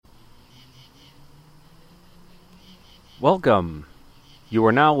Welcome. You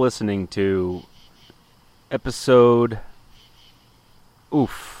are now listening to episode...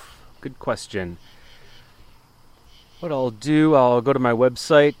 good question. What I'll do, I'll go to my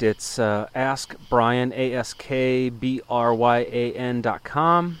website. It's askbryan,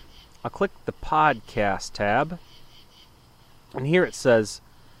 askbryan.com. I'll click the podcast tab. And here it says,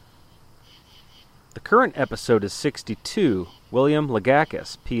 the current episode is 62, William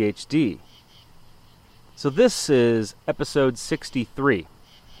Lagakis, PhD. So this is episode 63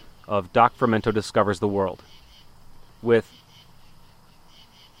 of Doc Fermento Discovers the World with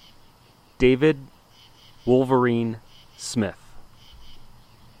David Wolverine Smith.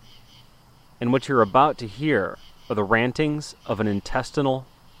 And what you're about to hear are the rantings of an intestinal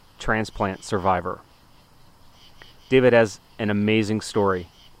transplant survivor. David has an amazing story.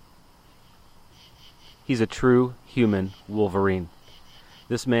 He's a true human Wolverine.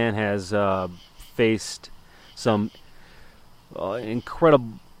 This man has faced some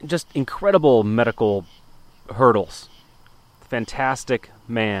incredible medical hurdles. Fantastic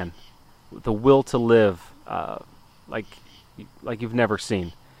man with the will to live, like you've never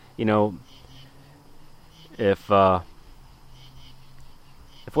seen. You know, if what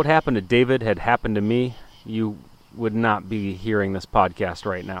happened to David had happened to me, you would not be hearing this podcast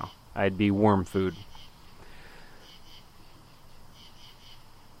right now. I'd be worm food.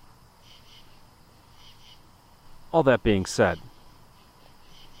 All that being said,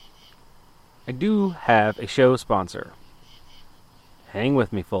 I do have a show sponsor. Hang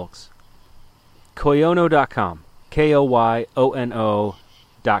with me, folks. Koyono.com. Koyono.com.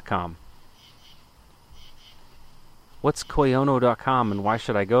 What's Koyono.com and why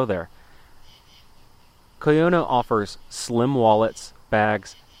should I go there? Koyono offers slim wallets,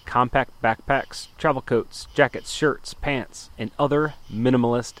 bags, compact backpacks, travel coats, jackets, shirts, pants, and other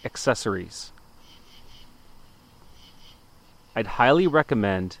minimalist accessories. I'd highly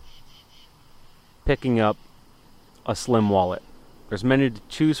recommend picking up a slim wallet. There's many to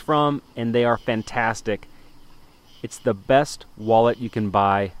choose from, and they are fantastic. It's the best wallet you can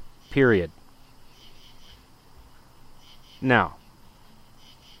buy, period. Now,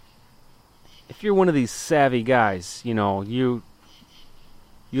 if you're one of these savvy guys, you know, you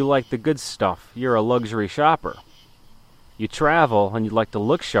like the good stuff, you're a luxury shopper, you travel and you like to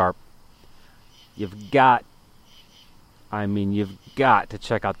look sharp, you've got to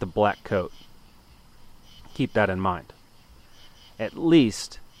check out the black coat. Keep that in mind. At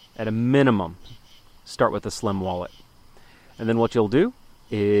least, at a minimum, start with a slim wallet. And then what you'll do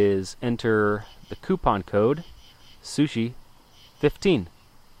is enter the coupon code SUSHI15.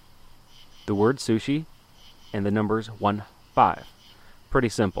 The word sushi and the numbers 15. Pretty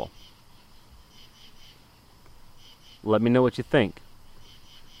simple. Let me know what you think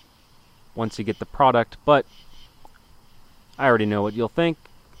once you get the product, but I already know what you'll think.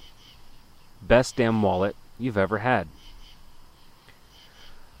 Best damn wallet you've ever had.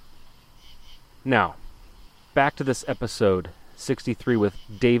 Now, back to this episode 63 with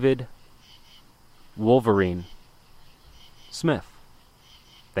David Wolverine Smith.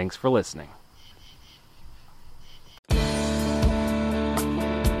 Thanks for listening.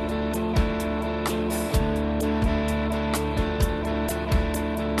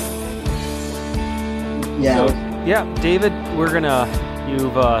 Yeah, David,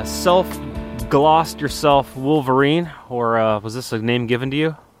 you've self-glossed yourself Wolverine, or was this a name given to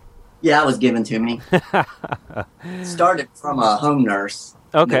you? Yeah, it was given to me. Started from a home nurse.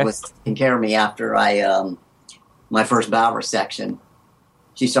 Okay. That was taking care of me after my first bowel resection.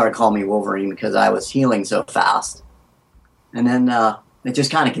 She started calling me Wolverine because I was healing so fast. And then it just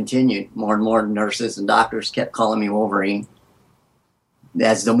kind of continued. More and more nurses and doctors kept calling me Wolverine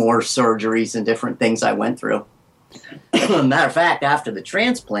as the more surgeries and different things I went through. Matter of fact, after the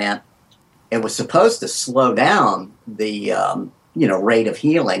transplant, it was supposed to slow down the rate of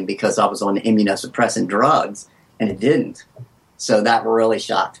healing because I was on immunosuppressant drugs, and it didn't. So that really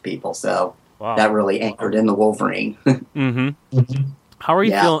shocked people. So wow. That really anchored in the Wolverine. Mm-hmm. How are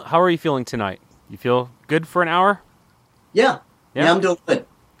you feeling? How are you feeling tonight? You feel good for an hour? Yeah, I'm doing good.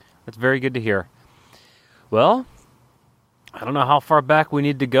 That's very good to hear. Well, I don't know how far back we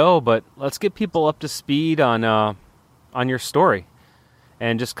need to go, but let's get people up to speed on your story,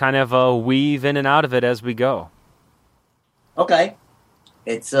 and just kind of weave in and out of it as we go. Okay,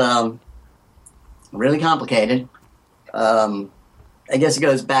 it's really complicated. I guess it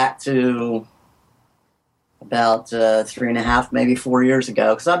goes back to about 3.5, maybe 4 years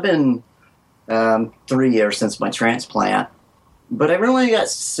ago, because I've been 3 years since my transplant, but I really got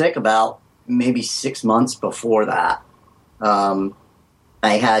sick about maybe 6 months before that. I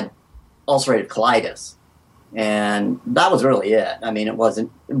had ulcerative colitis, And that was really it. I mean, it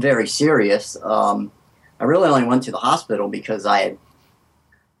wasn't very serious. I really only went to the hospital because I had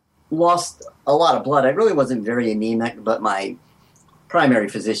lost a lot of blood. I really wasn't very anemic, but my primary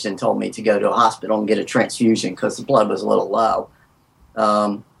physician told me to go to a hospital and get a transfusion because the blood was a little low.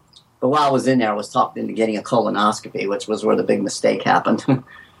 But while I was in there, I was talked into getting a colonoscopy, which was where the big mistake happened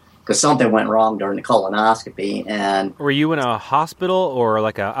because something went wrong during the colonoscopy. And were you in a hospital or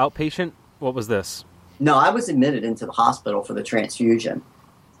like an outpatient? What was this? no, I was admitted into the hospital for the transfusion.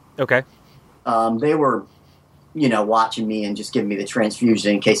 Okay. They were, watching me and just giving me the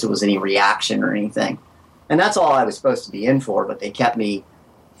transfusion in case there was any reaction or anything. And that's all I was supposed to be in for, but they kept me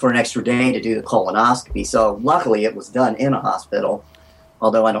for an extra day to do the colonoscopy. So luckily it was done in a hospital,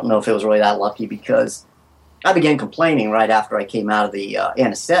 although I don't know if it was really that lucky because I began complaining right after I came out of the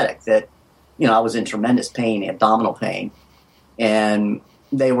anesthetic that, I was in tremendous pain, abdominal pain. And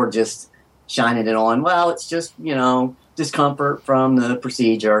they were just shining it on, well, it's just, discomfort from the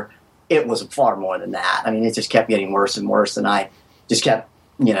procedure. It was far more than that. I mean, it just kept getting worse and worse, and I just kept,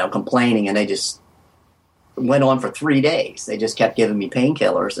 complaining, and they just went on for 3 days. They just kept giving me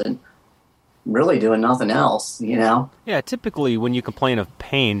painkillers and really doing nothing else, Yeah, typically when you complain of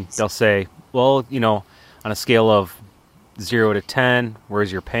pain, they'll say, well, on a scale of 0 to 10,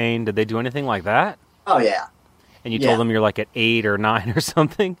 where's your pain? Did they do anything like that? Oh, yeah. And you told them you're like at 8 or 9 or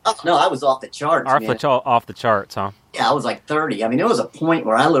something? Oh, no, I was off the charts, man. Off the charts, huh? Yeah, I was like 30. I mean, there was a point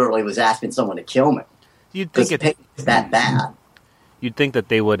where I literally was asking someone to kill me. You'd think it's that bad. You'd think that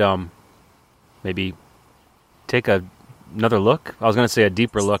they would maybe take another look. I was going to say a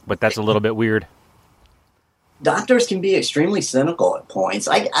deeper look, but that's a little bit weird. Doctors can be extremely cynical at points.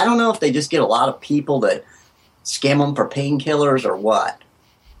 I don't know if they just get a lot of people that scam them for painkillers or what,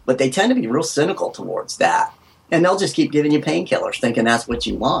 but they tend to be real cynical towards that. And they'll just keep giving you painkillers thinking that's what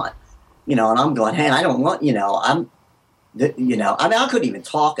you want. And I'm going, hey, I don't want, I mean, I couldn't even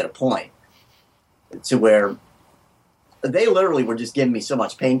talk at a point to where they literally were just giving me so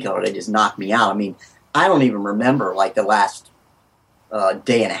much painkiller, they just knocked me out. I mean, I don't even remember like the last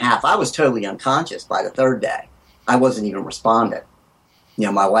day and a half. I was totally unconscious by the third day. I wasn't even responding.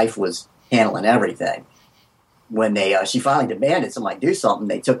 My wife was handling everything. When she finally demanded somebody do something,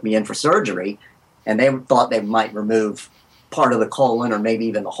 they took me in for surgery, and they thought they might remove part of the colon or maybe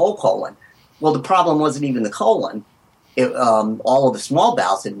even the whole colon. Well, the problem wasn't even the colon. All of the small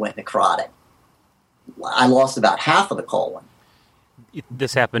bowels had went necrotic. I lost about half of the colon.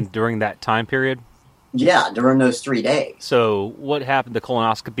 This happened during that time period? Yeah, during those 3 days. So what happened? The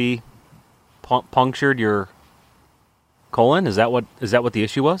colonoscopy punctured your colon? Is that what the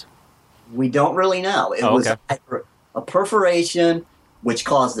issue was? We don't really know. It was a perforation, which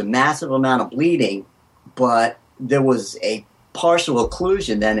caused a massive amount of bleeding, but there was a partial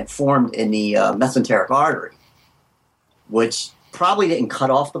occlusion then it formed in the mesenteric artery, which probably didn't cut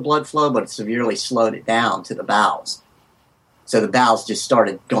off the blood flow, but it severely slowed it down to the bowels. So the bowels just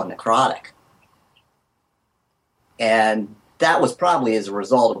started going necrotic. And that was probably as a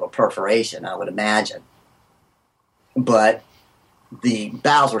result of a perforation, I would imagine. But the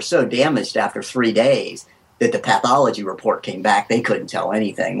bowels were so damaged after 3 days that the pathology report came back. They couldn't tell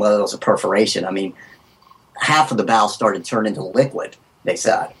anything, whether it was a perforation. I mean, half of the bowels started turning into liquid, they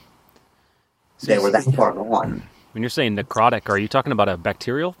said. They were that far gone. When you're saying necrotic, are you talking about a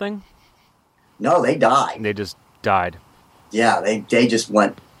bacterial thing? No, they died. They just died. Yeah, they just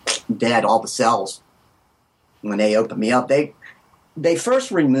went dead, all the cells. When they opened me up, they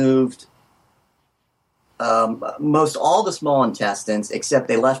first removed most all the small intestines, except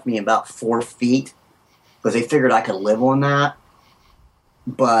they left me about 4 feet because they figured I could live on that.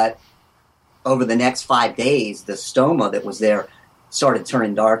 But over the next 5 days, the stoma that was there started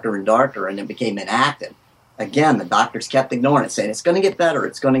turning darker and darker, and it became inactive. Again, the doctors kept ignoring it, saying, it's going to get better,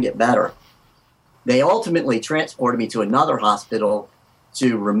 it's going to get better. They ultimately transported me to another hospital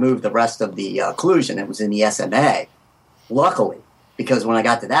to remove the rest of the occlusion. It was in the SMA. Luckily, because when I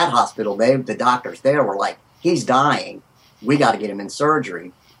got to that hospital, the doctors there were like, he's dying. We got to get him in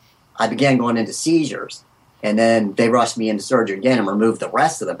surgery. I began going into seizures, and then they rushed me into surgery again and removed the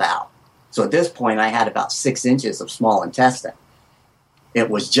rest of the bowel. So at this point, I had about 6 inches of small intestine.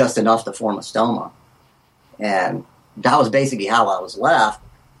 It was just enough to form a stoma. And that was basically how I was left.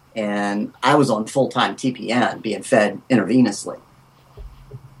 And I was on full-time TPN, being fed intravenously.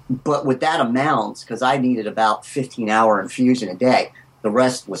 But with that amount, because I needed about 15-hour infusion a day, the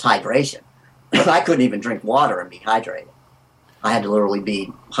rest was hydration. I couldn't even drink water and be hydrated. I had to literally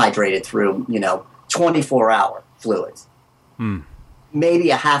be hydrated through, 24-hour fluids. Maybe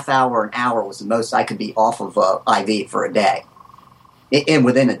a half hour, an hour was the most I could be off of IV for a day,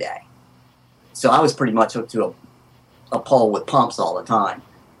 within a day. So I was pretty much hooked to a pole with pumps all the time.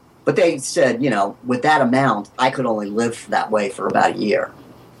 But they said, with that amount, I could only live that way for about a year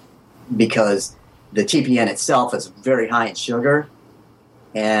because the TPN itself is very high in sugar,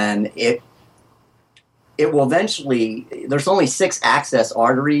 and it will eventually. There's only 6 access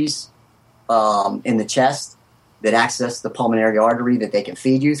arteries in the chest that access the pulmonary artery that they can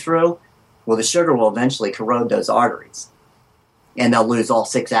feed you through. Well, the sugar will eventually corrode those arteries, and they'll lose all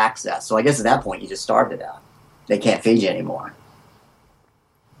 6 access. So I guess at that point, you just starve to death. They can't feed you anymore.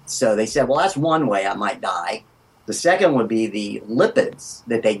 So they said, well, that's one way I might die. The second would be the lipids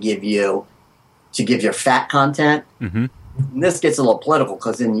that they give you to give your fat content. Mm-hmm. And this gets a little political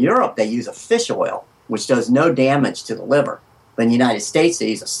because in Europe, they use a fish oil, which does no damage to the liver. But in the United States, they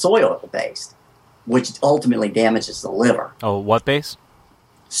use a soy oil based, which ultimately damages the liver. Oh, what base?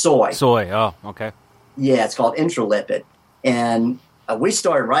 Soy. Soy. Oh, okay. Yeah, it's called intralipid. And we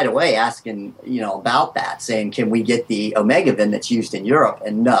started right away asking, about that, saying, can we get the Omegavin that's used in Europe?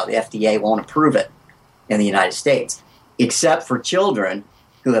 And no, the FDA won't approve it in the United States, except for children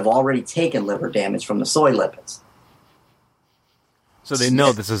who have already taken liver damage from the soy lipids. So they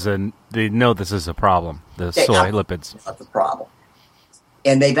know this is a problem. The soy lipids. That's the problem.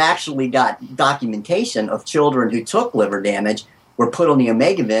 And they've actually got documentation of children who took liver damage, were put on the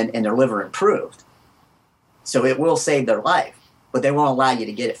Omegavin, and their liver improved. So it will save their life. But they won't allow you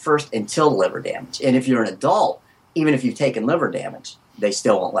to get it first until liver damage. And if you're an adult, even if you've taken liver damage, they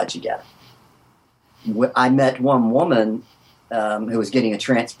still won't let you get it. I met one woman who was getting a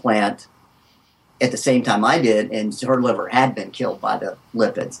transplant at the same time I did, and her liver had been killed by the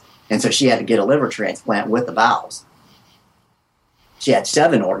lipids. And so she had to get a liver transplant with the bowels. She had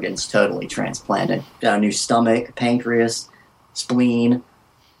 7 organs totally transplanted. A new stomach, pancreas, spleen,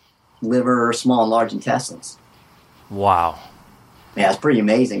 liver, small and large intestines. Wow. Yeah, it's pretty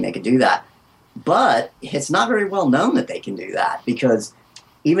amazing they could do that. But it's not very well known that they can do that because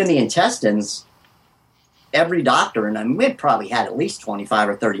even the intestines, every doctor, and I mean, we'd probably had at least 25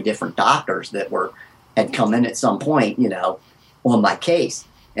 or 30 different doctors that had come in at some point, on my case.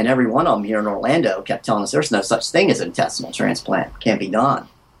 And every one of them here in Orlando kept telling us there's no such thing as an intestinal transplant. Can't be done.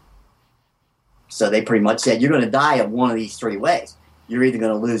 So they pretty much said, you're going to die of one of these 3 ways. You're either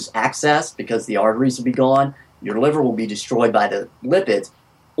going to lose access because the arteries will be gone, your liver will be destroyed by the lipids,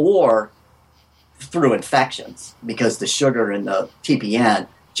 or through infections because the sugar in the TPN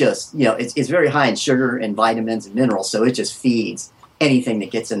just, it's very high in sugar and vitamins and minerals, so it just feeds anything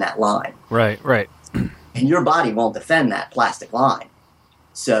that gets in that line. Right. And your body won't defend that plastic line.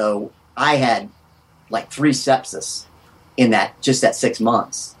 So I had like 3 sepsis in that 6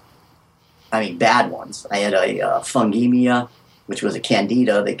 months. I mean, bad ones. I had a fungemia, which was a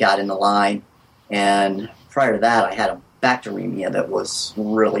candida that got in the line, and prior to that, I had a bacteremia that was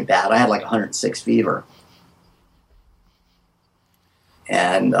really bad. I had like 106 fever.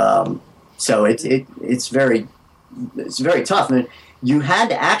 And so it's very tough. And you had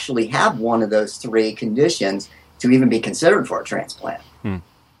to actually have one of those 3 conditions to even be considered for a transplant.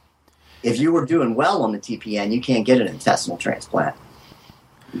 If you were doing well on the TPN, you can't get an intestinal transplant.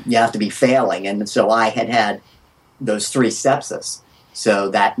 You have to be failing. And so I had those 3 sepsis. So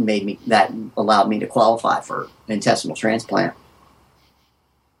that allowed me to qualify for an intestinal transplant.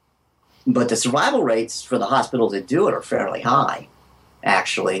 But the survival rates for the hospitals that do it are fairly high,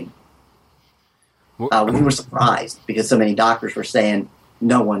 actually. We were surprised because so many doctors were saying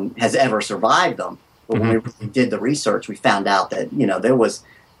no one has ever survived them. But when we really did the research, we found out that, there was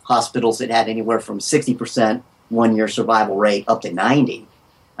hospitals that had anywhere from 60% 1-year survival rate up to 90%.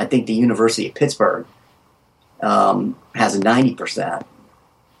 I think the University of Pittsburgh has a 90%,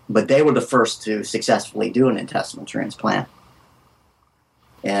 but they were the first to successfully do an intestinal transplant.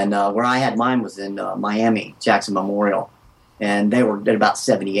 And where I had mine was in Miami, Jackson Memorial, and they were at about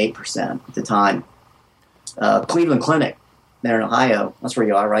 78% at the time. Cleveland Clinic, there in Ohio, that's where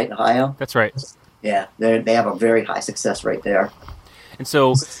you are, right, in Ohio? That's right. Yeah, they have a very high success rate there. And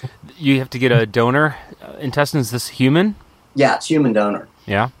so you have to get a donor intestine. Is this human? Yeah, it's human donor.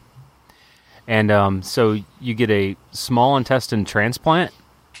 Yeah. And so you get a small intestine transplant?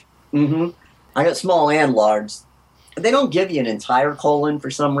 Mm-hmm. I got small and large. They don't give you an entire colon for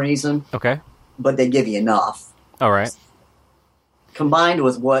some reason. Okay. But they give you enough. All right. Combined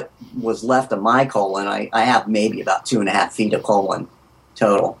with what was left of my colon, I have maybe about 2.5 feet of colon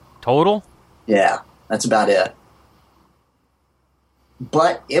total. Total? Yeah, that's about it.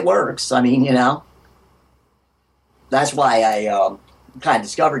 But it works. I mean, that's why I kind of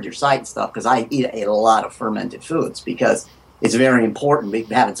discovered your site and stuff, because I ate a lot of fermented foods, because it's very important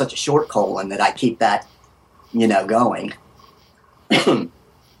having such a short colon that I keep that, going.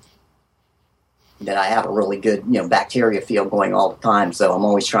 that I have a really good, bacteria field going all the time. So I'm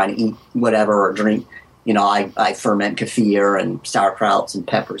always trying to eat whatever or drink. I ferment kefir and sauerkrauts and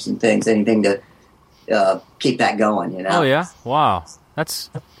peppers and things, anything to keep that going, Oh, yeah? Wow. That's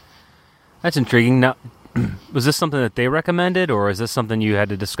intriguing. Now, was this something that they recommended, or is this something you had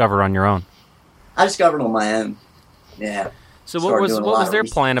to discover on your own? I discovered on my own. Yeah. So what was their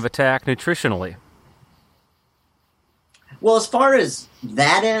plan of attack nutritionally? Well, as far as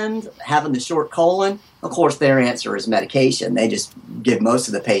that end, having the short colon, of course, their answer is medication. They just give most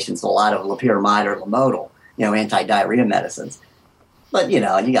of the patients a lot of loperamide or Lomotil, anti-diarrhea medicines. But, you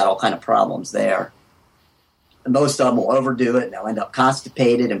got all kind of problems there. And most of them will overdo it, and they'll end up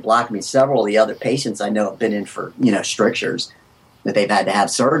constipated and block. Several of the other patients I know have been in for, strictures that they've had to have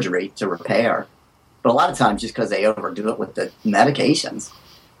surgery to repair. But a lot of times just because they overdo it with the medications.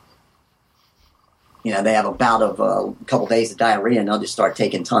 They have a bout of a couple days of diarrhea, and they'll just start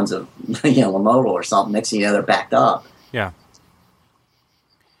taking tons of, Lomotil or something. Next thing you know, they're backed up. Yeah.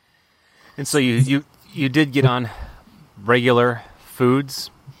 And so you did get on regular foods.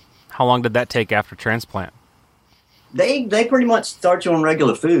 How long did that take after transplant? They pretty much start you on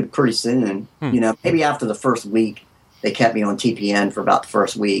regular food pretty soon. Maybe after the first week, they kept me on TPN for about the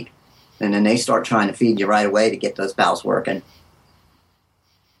first week, and then they start trying to feed you right away to get those bowels working.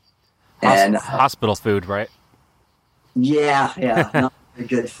 And hospital food, right? Yeah, not very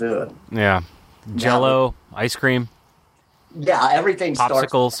good food. Yeah, Jell-O, ice cream. Yeah, everything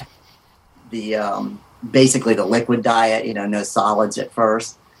popsicles. Starts the basically the liquid diet. No solids at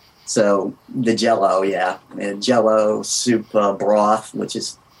first. So the Jell-O, Jell-O soup broth, which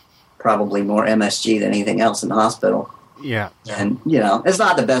is probably more MSG than anything else in the hospital. Yeah, and it's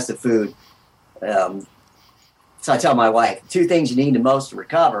not the best of food. So I tell my wife, two things you need the most to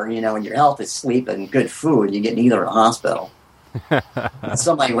recover, in your health is sleep and good food. You get neither in the hospital.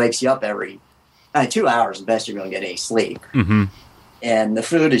 Somebody wakes you up every 2 hours, the best you're going to get any sleep. Mm-hmm. And the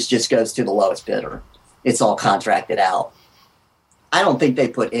food just goes to the lowest bidder. It's all contracted out. I don't think they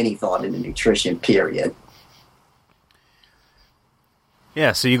put any thought into nutrition, period.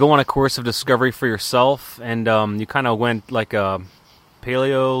 Yeah, so you go on a course of discovery for yourself, and you kind of went like a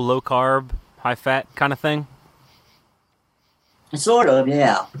paleo, low-carb, high-fat kind of thing? Sort of,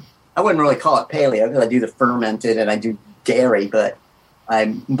 yeah. I wouldn't really call it paleo because I do the fermented and I do dairy, but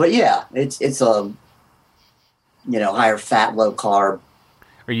yeah, it's a higher fat, low carb.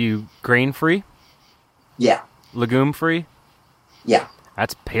 Are you grain free? Yeah. Legume free? Yeah.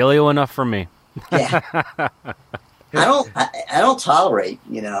 That's paleo enough for me. Yeah. I don't tolerate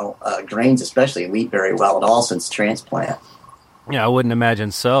grains, especially wheat, very well at all since transplant. Yeah, I wouldn't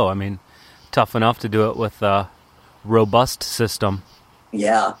imagine so. Tough enough to do it with robust system.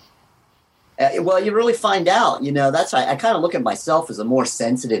 Yeah. Well, you really find out, that's I kind of look at myself as a more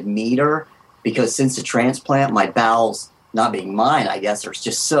sensitive meter because since the transplant, my bowels, not being mine, I guess, are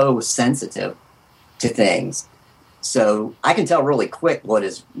just so sensitive to things. So I can tell really quick what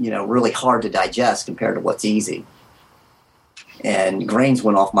is, really hard to digest compared to what's easy. And grains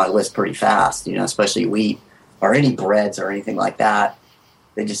went off my list pretty fast, especially wheat or any breads or anything like that.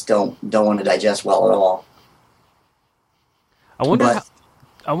 They just don't want to digest well at all. I wonder,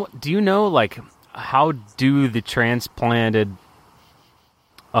 do you know, how do the transplanted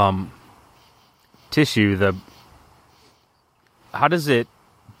tissue, how does it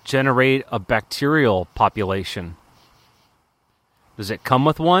generate a bacterial population? Does it come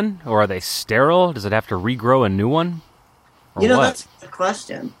with one, or are they sterile? Does it have to regrow a new one? Or what? That's a good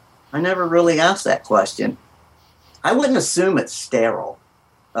question. I never really asked that question. I wouldn't assume it's sterile.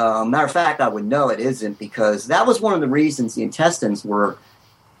 Matter of fact, I would know it isn't because that was one of the reasons the intestines were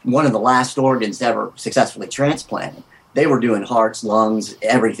one of the last organs ever successfully transplanted. They were doing hearts, lungs,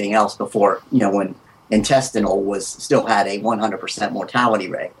 everything else before, when intestinal still had a 100% mortality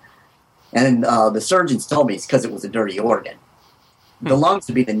rate. And the surgeons told me it's because it was a dirty organ. The lungs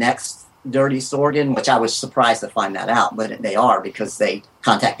would be the next dirtiest organ, which I was surprised to find that out, but they are because they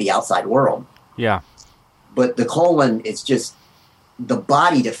contact the outside world. Yeah. But the colon, it's just the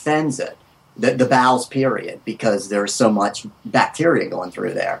body defends it, the bowels, period, because there's so much bacteria going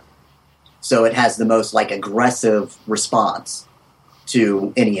through there. So it has the most aggressive response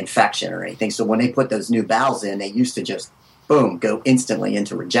to any infection or anything. So when they put those new bowels in, they used to just, boom, go instantly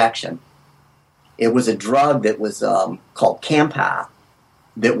into rejection. It was a drug that was called Campath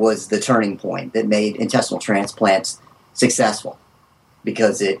that was the turning point that made intestinal transplants successful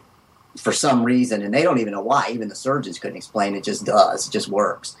because it, for some reason, and they don't even know why, even the surgeons couldn't explain, it just does, it just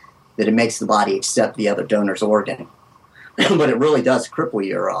works, that it makes the body accept the other donor's organ. But it really does cripple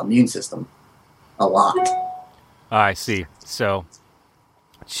your immune system a lot. I see. So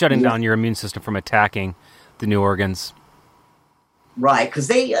shutting down your immune system from attacking the new organs. Right, because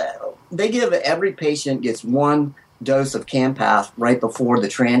they give every patient gets one dose of Campath right before the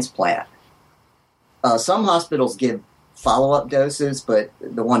transplant. Some hospitals give follow-up doses, but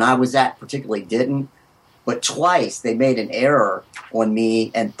the one I was at particularly didn't. But twice they made an error on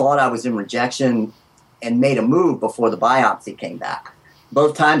me and thought I was in rejection and made a move before the biopsy came back.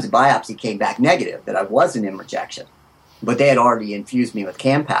 Both times the biopsy came back negative, that I wasn't in rejection. But they had already infused me with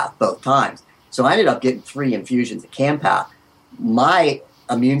Campath both times. So I ended up getting 3 infusions of Campath. My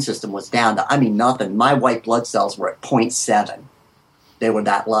immune system was down to, nothing. My white blood cells were at 0.7. They were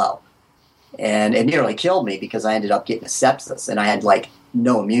that low. And it nearly killed me because I ended up getting a sepsis, and I had,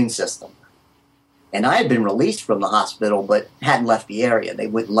 no immune system. And I had been released from the hospital, but hadn't left the area. They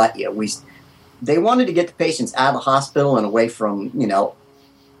wouldn't let you. They wanted to get the patients out of the hospital and away from,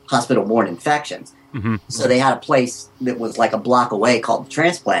 hospital-borne infections. Mm-hmm. So they had a place that was like a block away called the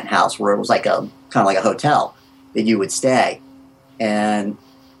Transplant House, where it was kind of like a hotel that you would stay. And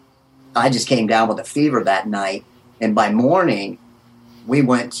I just came down with a fever that night. And by morning, we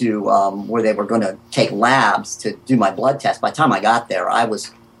went to where they were going to take labs to do my blood test. By the time I got there, I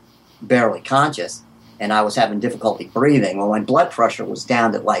was barely conscious, and I was having difficulty breathing. Well, my blood pressure was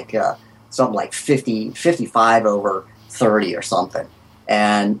down to something like 55 over 30 or something.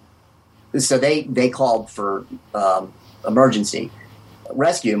 And so they called for emergency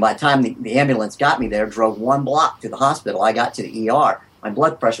rescue. And by the time the ambulance got me there, drove 1 block to the hospital, I got to the ER. My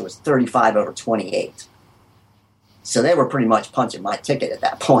blood pressure was 35 over 28. So they were pretty much punching my ticket at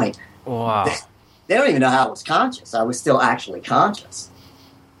that point. Wow. They don't even know how I was conscious. I was still actually conscious.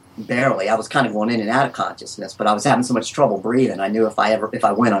 Barely. I was kind of going in and out of consciousness, but I was having so much trouble breathing. I knew if I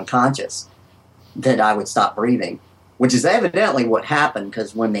went unconscious, that I would stop breathing, which is evidently what happened,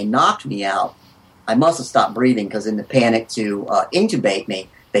 because when they knocked me out, I must have stopped breathing, because in the panic to intubate me,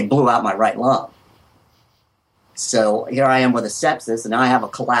 they blew out my right lung. So here I am with a sepsis, and now I have a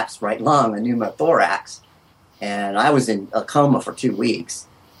collapsed right lung, a pneumothorax, and I was in a coma for 2 weeks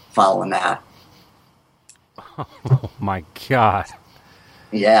following that. Oh, my God.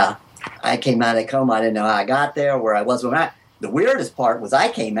 Yeah, I came out of the coma. I didn't know how I got there, where I was. The weirdest part was I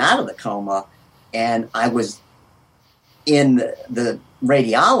came out of the coma, and I was in the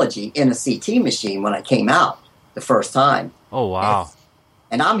radiology in a CT machine when I came out the first time. Oh, wow.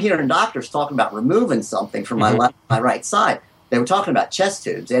 And I'm hearing doctors talking about removing something from my my right side. They were talking about chest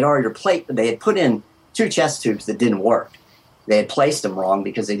tubes. They had put in 2 chest tubes that didn't work. They had placed them wrong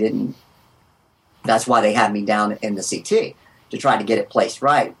because they didn't. That's why they had me down in the CT, to try to get it placed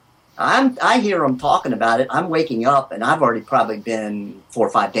right. I hear them talking about it. I'm waking up, and I've already probably been 4 or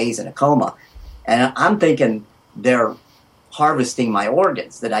 5 days in a coma. And I'm thinking they're harvesting my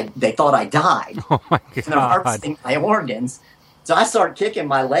organs, they thought I died. Oh, my God. And they're harvesting my organs. So I start kicking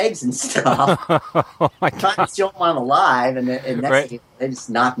my legs and stuff, Oh, my trying God. to show them I'm alive. And next Right. thing, they just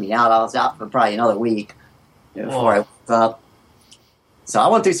knocked me out. I was out for probably another week before I woke up. So I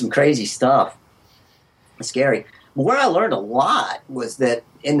went through some crazy stuff. Scary. But where I learned a lot was that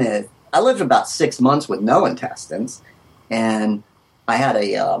I lived about 6 months with no intestines, and I had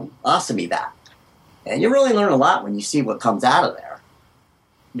a ostomy bag. And you really learn a lot when you see what comes out of there,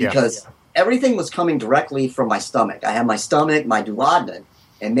 because everything was coming directly from my stomach. I had my stomach, my duodenum,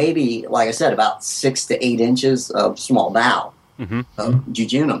 and maybe, like I said, about 6 to 8 inches of small bowel,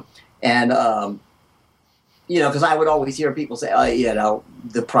 jejunum. And because I would always hear people say,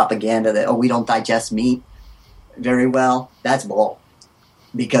 the propaganda that, we don't digest meat very well. That's bull.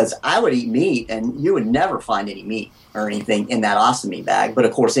 Because I would eat meat, and you would never find any meat or anything in that ostomy bag. But,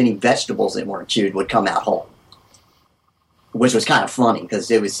 of course, any vegetables that weren't chewed would come out whole, which was kind of funny, because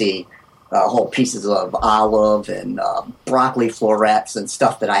they would see whole pieces of olive and broccoli florets and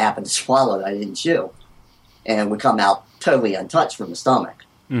stuff that I happened to swallow that I didn't chew, and would come out totally untouched from the stomach.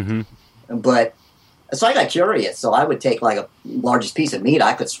 Mm-hmm. But so I got curious. So I would take a largest piece of meat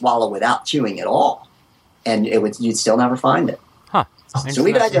I could swallow without chewing at all, and you'd still never find it. Huh. So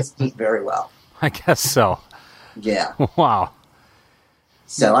we digest meat very well. I guess so. Yeah. Wow.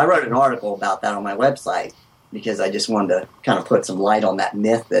 So I wrote an article about that on my website, because I just wanted to kind of put some light on that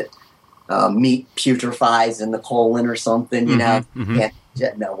myth that meat putrefies in the colon or something. You know,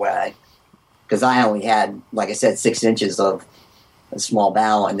 no way. Because I only had, like I said, 6 inches of a small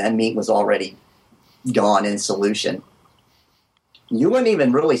bowel, and that meat was already gone in solution. You wouldn't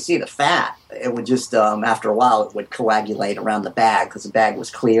even really see the fat. It would just, after a while, it would coagulate around the bag, because the bag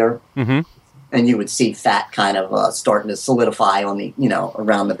was clear. Mm-hmm. And you would see fat kind of starting to solidify on the,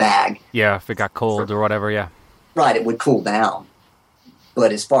 around the bag. Yeah, if it got cold or whatever, yeah. Right, it would cool down.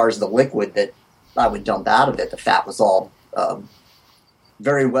 But as far as the liquid that I would dump out of it, the fat was all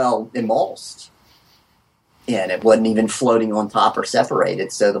very well emulsed. And it wasn't even floating on top or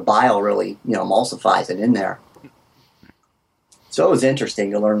separated, so the bile really, emulsifies it in there. So it was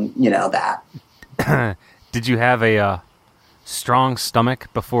interesting to learn, that. Did you have a strong stomach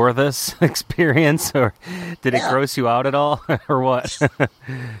before this experience, or did it gross you out at all, or what?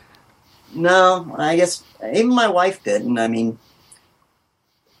 No, I guess even my wife didn't. I mean,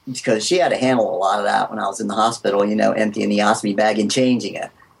 because she had to handle a lot of that when I was in the hospital, emptying the ostomy bag and changing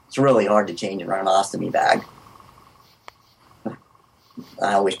it. It's really hard to change around an ostomy bag.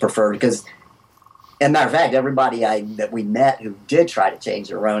 I always preferred, because, as a matter of fact, everybody that we met who did try to change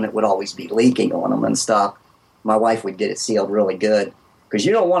their own, it would always be leaking on them and stuff. My wife would get it sealed really good, because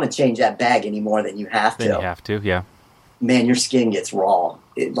you don't want to change that bag any more than you have to. Then you have to, yeah. Man, your skin gets raw.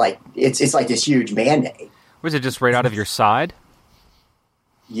 It's like this huge Band-Aid. Was it just right out of your side?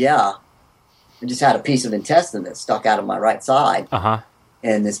 Yeah. I just had a piece of intestine that stuck out of my right side. Uh-huh.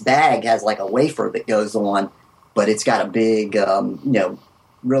 And this bag has like a wafer that goes on, but it's got a big,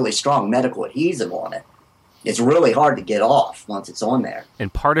 really strong medical adhesive on it. It's really hard to get off once it's on there.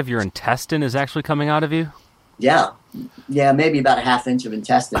 And part of your intestine is actually coming out of you? Yeah. Yeah, maybe about a half inch of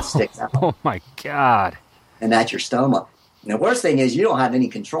intestine sticks out. Oh, my God. And that's your stoma. And the worst thing is you don't have any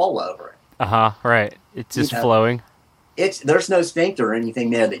control over it. Uh-huh, right. It's just flowing. There's no sphincter or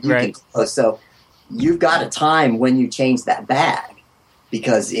anything there that you can close. So you've got a time when you change that bag.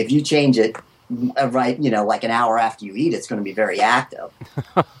 Because if you change it like an hour after you eat, it's going to be very active.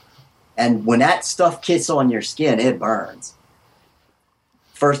 And when that stuff gets on your skin, it burns.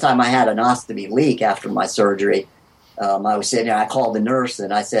 First time I had an ostomy leak after my surgery, I was sitting there, I called the nurse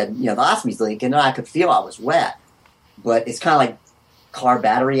and I said, the ostomy's leaking, and I could feel I was wet. But it's kind of like car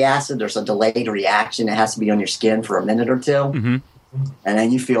battery acid. There's a delayed reaction. It has to be on your skin for a minute or two. Mm-hmm. And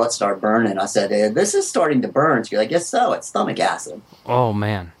then you feel it start burning. I said, this is starting to burn. She's like, I guess so. It's stomach acid. Oh,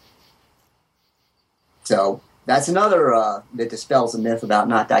 man. So that's another that dispels the myth about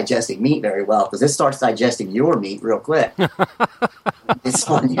not digesting meat very well, because it starts digesting your meat real quick. It's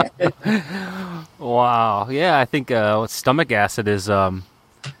on you. Wow. Yeah, I think stomach acid is, 1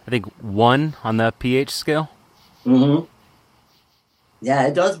 on the pH scale. Mm-hmm. Yeah,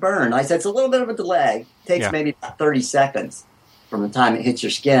 it does burn. I said it's a little bit of a delay. It takes maybe about 30 seconds from the time it hits your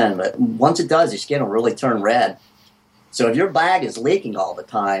skin. But once it does, your skin will really turn red. So if your bag is leaking all the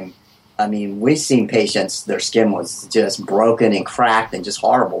time, I mean, we've seen patients, their skin was just broken and cracked and just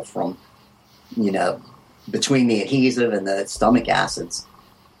horrible from, between the adhesive and the stomach acids.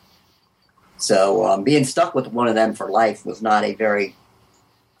 So being stuck with one of them for life was not a very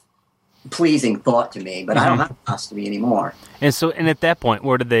pleasing thought to me, but I don't have ostomy anymore. And at that point,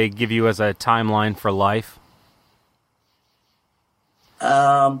 what did they give you as a timeline for life?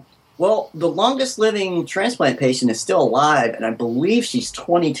 Well, the longest living transplant patient is still alive, and I believe she's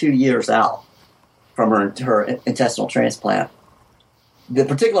 22 years out from her intestinal transplant. The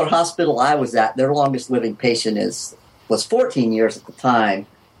particular hospital I was at, their longest living patient was 14 years at the time,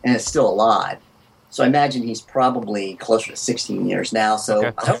 and is still alive. So I imagine he's probably closer to 16 years now.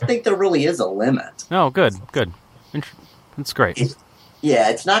 So I don't think there really is a limit. Oh, good. That's great.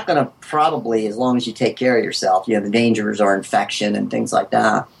 It's not going to probably, as long as you take care of yourself. The dangers are infection and things like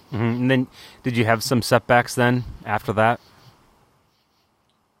that. Mm-hmm. And then, did you have some setbacks then after that?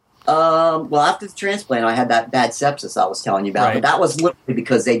 Well, after the transplant, I had that bad sepsis I was telling you about. Right. But that was literally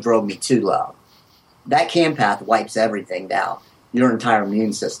because they drove me too low. That Campath wipes everything down. Your entire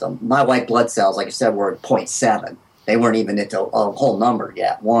immune system. My white blood cells, like I said, were at 0.7. They weren't even into a whole number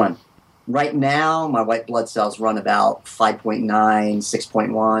yet, 1. Right now, my white blood cells run about 5.9,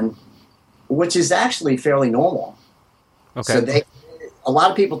 6.1, which is actually fairly normal. Okay. So a lot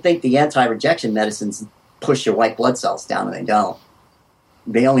of people think the anti-rejection medicines push your white blood cells down, and they don't.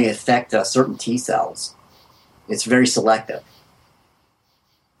 They only affect certain T cells. It's very selective.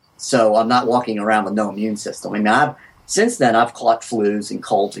 So I'm not walking around with no immune system. I mean, since then, I've caught flus and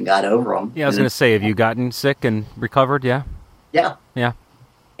colds and got over them. Yeah, I was going to say, have you gotten sick and recovered? Yeah? Yeah. Yeah.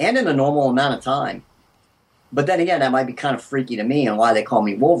 And in a normal amount of time. But then again, that might be kind of freaky to me and why they call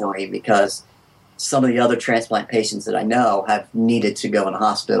me Wolverine, because some of the other transplant patients that I know have needed to go in the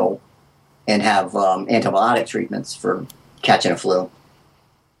hospital and have antibiotic treatments for catching a flu.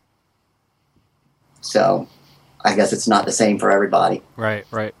 So I guess it's not the same for everybody. Right.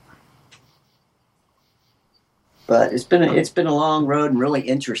 But it's been a long road and really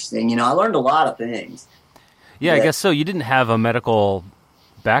interesting. I learned a lot of things. Yeah, I guess so. You didn't have a medical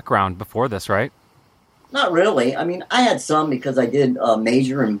background before this, right? Not really. I mean, I had some because I did a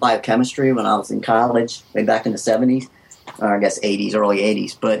major in biochemistry when I was in college, way back in the 70s, or I guess 80s, early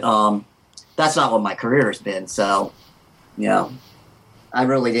 80s. But that's not what my career has been. So, I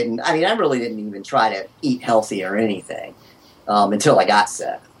really didn't. I mean, I really didn't even try to eat healthy or anything until I got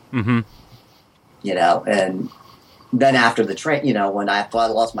sick. Mm-hmm. You know, and then after the when I thought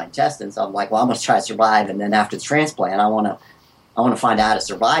I lost my intestines, I'm like, well, I'm going to try to survive. And then after the transplant, I want to find out how to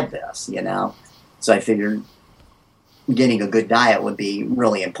survive this. You know, so I figured getting a good diet would be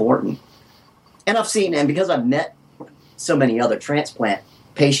really important. And because I've met so many other transplant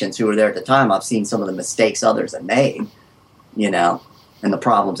patients who were there at the time, I've seen some of the mistakes others have made, you know, and the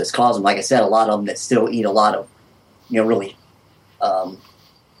problems it's caused them. Like I said, a lot of them that still eat a lot of, really, a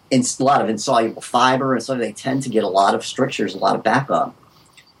lot of insoluble fiber, and so they tend to get a lot of strictures, a lot of backup,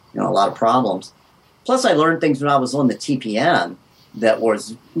 a lot of problems. Plus, I learned things when I was on the TPN that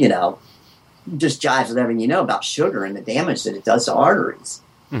was, just jives with everything you know about sugar and the damage that it does to arteries.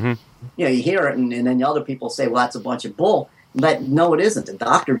 Mm-hmm. You hear it, and then other people say, well, that's a bunch of bull. But no, it isn't. The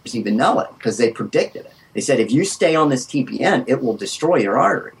doctors even know it because they predicted it. They said, if you stay on this TPN, it will destroy your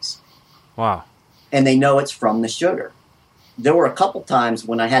arteries. Wow. And they know it's from the sugar. There were a couple times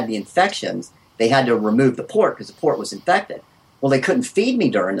when I had the infections, they had to remove the port because the port was infected. Well, they couldn't feed me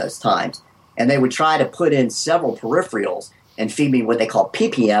during those times, and they would try to put in several peripherals and feed me what they call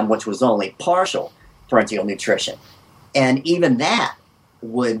PPM, which was only partial parenteral nutrition. And even that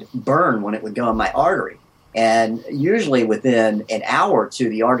would burn when it would go in my artery. And usually within an hour or two,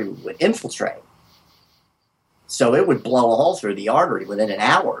 the artery would infiltrate. So it would blow a hole through the artery within an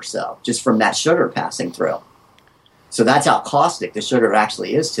hour or so, just from that sugar passing through. So that's how caustic the sugar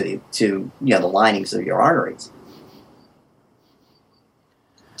actually is to the linings of your arteries.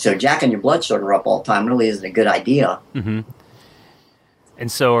 So jacking your blood sugar up all the time really isn't a good idea. Mm-hmm.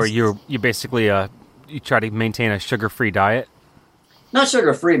 And so are you basically you try to maintain a sugar-free diet? Not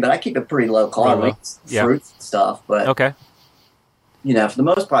sugar-free, but I keep it pretty low carb, fruits and stuff. But okay. For the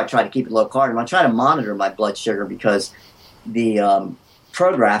most part, I try to keep it low carb. And I try to monitor my blood sugar because the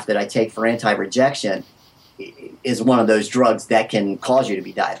Prograf that I take for anti-rejection is one of those drugs that can cause you to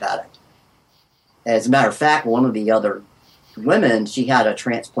be diabetic. As a matter of fact, one of the other women, she had a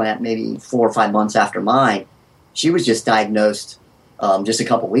transplant maybe 4 or 5 months after mine. She was just diagnosed just a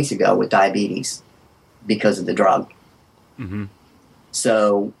couple weeks ago with diabetes because of the drug. Mm-hmm.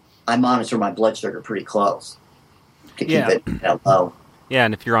 So I monitor my blood sugar pretty close to keep it low. Yeah,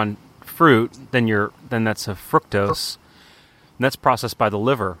 and if you're on fruit, then that's a fructose, and that's processed by the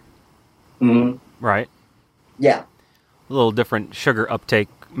liver. Mm-hmm. Right? Yeah. A little different sugar uptake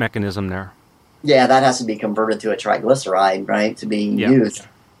mechanism there. Yeah, that has to be converted to a triglyceride, right, to be used.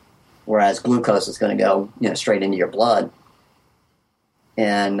 Whereas glucose is going to go, straight into your blood.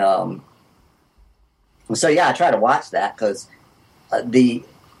 And so, I try to watch that because a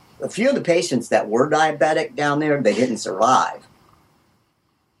few of the patients that were diabetic down there, they didn't survive.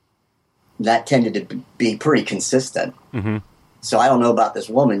 That tended to be pretty consistent. Mm-hmm. So I don't know about this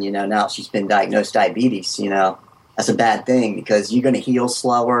woman, now she's been diagnosed diabetes, that's a bad thing because you're going to heal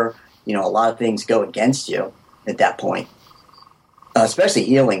slower. A lot of things go against you at that point, especially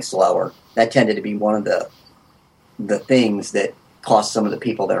healing slower. That tended to be one of the things that cost some of the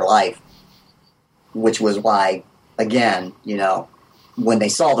people their life, which was why, again, when they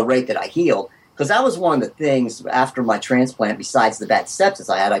saw the rate that I healed, because that was one of the things after my transplant, besides the bad sepsis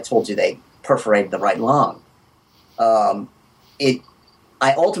I had, I told you they perforated the right lung. I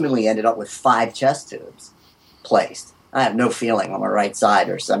ultimately ended up with 5 chest tubes placed. I have no feeling on my right side.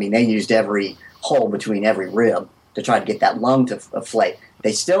 They used every hole between every rib to try to get that lung to inflate.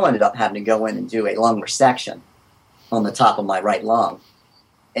 They still ended up having to go in and do a lung resection on the top of my right lung.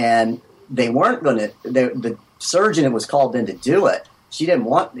 And they weren't going to, the surgeon that was called in to do it, she didn't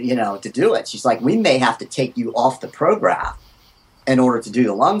want, to do it. She's like, we may have to take you off the Prograf in order to do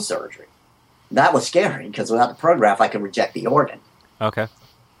the lung surgery. That was scary because without the Prograf, I could reject the organ. Okay.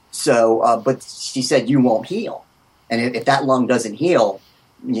 So, but she said, you won't heal. And if that lung doesn't heal,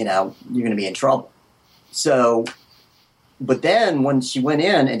 you're going to be in trouble. So, but then when she went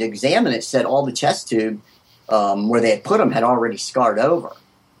in and examined it, said all the chest tube where they had put them had already scarred over.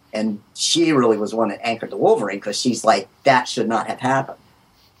 And she really was one that anchored the Wolverine because she's like, that should not have happened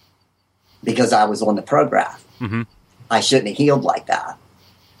because I was on the Prograf. Mm-hmm. I shouldn't have healed like that.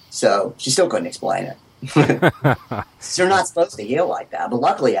 So she still couldn't explain it. You're not supposed to heal like that. But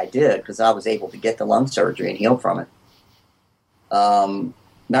luckily I did because I was able to get the lung surgery and heal from it.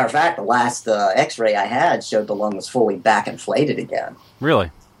 Matter of fact, the last x-ray I had showed the lung was fully back inflated again.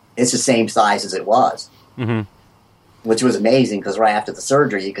 Really? It's the same size as it was. Mm-hmm. Which was amazing because right after the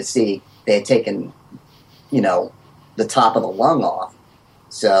surgery, you could see they had taken, the top of the lung off.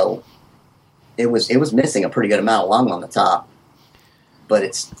 So it was missing a pretty good amount of lung on the top. But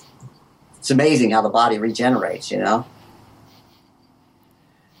it's amazing how the body regenerates,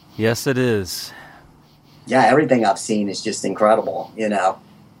 Yes, it is. Yeah, everything I've seen is just incredible. You know,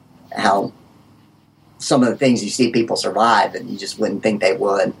 how some of the things you see people survive that you just wouldn't think they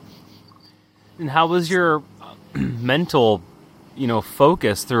would. And how was your mental,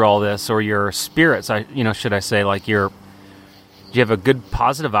 focus through all this, or your spirits? Should I say, like do you have a good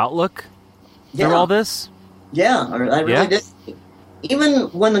positive outlook through all this? Yeah, I really did. Even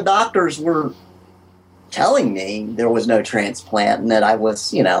when the doctors were telling me there was no transplant and that I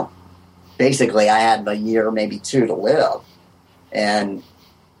was, basically I had a year, maybe 2 to live. And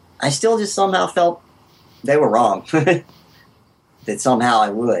I still just somehow felt they were wrong. That somehow I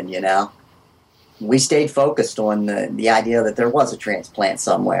would, We stayed focused on the idea that there was a transplant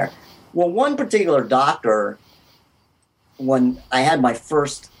somewhere. Well, one particular doctor, when I had the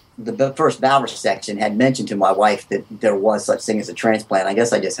first bowel resection, had mentioned to my wife that there was such thing as a transplant. I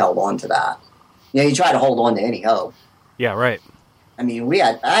guess I just held on to that. You try to hold on to any hope. Yeah, right. I mean,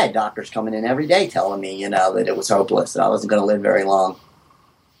 I had doctors coming in every day telling me, that it was hopeless, that I wasn't going to live very long.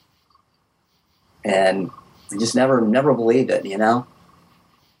 And I just never believed it,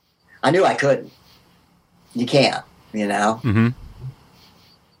 I knew I couldn't. You can't, Mm-hmm.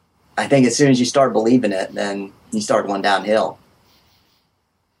 I think as soon as you start believing it, then you start going downhill.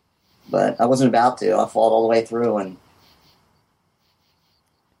 But I wasn't about to. I fought all the way through and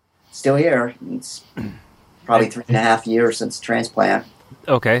still here. It's probably 3.5 years since transplant.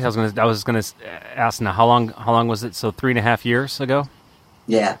 Okay, I was gonna ask now, how long was it? So 3.5 years ago?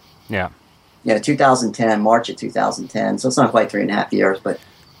 Yeah. Yeah. Yeah, 2010, March of 2010. So it's not quite 3.5 years, but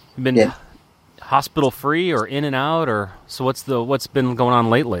you've been hospital free or in and out, or so what's been going on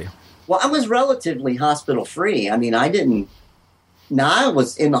lately? Well, I was relatively hospital free. I mean, I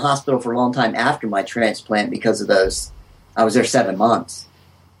was in the hospital for a long time after my transplant because of those. I was there 7 months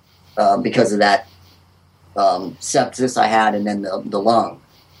because of that sepsis I had, and then the lung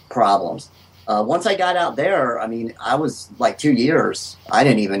problems. Once I got out there, I mean, I was like 2 years. I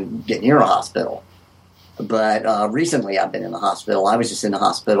didn't even get near a hospital. But recently I've been in the hospital. I was just in the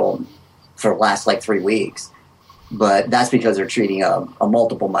hospital for the last 3 weeks. But that's because they're treating a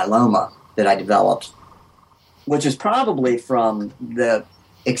multiple myeloma that I developed, which is probably from the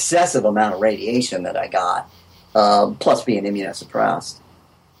excessive amount of radiation that I got, plus being immunosuppressed.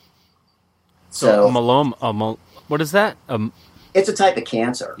 So myeloma, what is that? It's a type of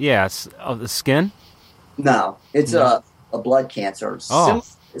cancer. Yeah, it's of the skin? No, it's a blood cancer. Oh.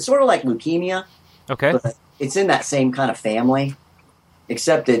 It's sort of like leukemia. Okay. But it's in that same kind of family,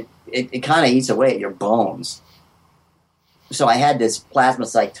 except it kind of eats away at your bones. So I had this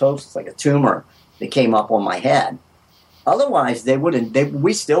plasmacytosis, like a tumor, that came up on my head. Otherwise,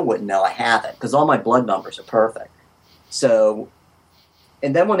 we still wouldn't know I have it because all my blood numbers are perfect. So,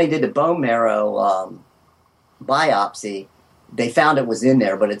 and then when they did the bone marrow biopsy, they found it was in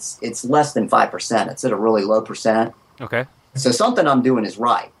there, but it's less than 5%. It's at a really low percent. Okay. So something I'm doing is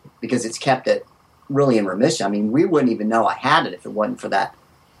right because it's kept it really in remission. I mean, we wouldn't even know I had it if it wasn't for that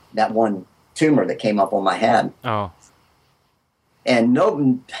one tumor that came up on my head. Oh.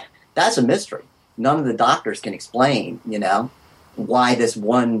 And that's a mystery. None of the doctors can explain, why this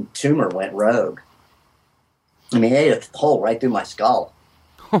one tumor went rogue. I mean, it ate a hole right through my skull.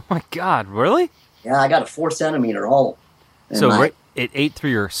 Oh my God, really? Yeah, I got a 4-centimeter hole. So it ate through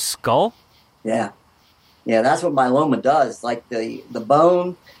your skull? Yeah. Yeah, that's what myeloma does. Like the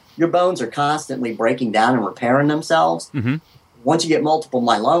bone, your bones are constantly breaking down and repairing themselves. Mm-hmm. Once you get multiple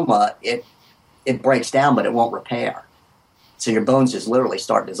myeloma, it breaks down, but it won't repair. So your bones just literally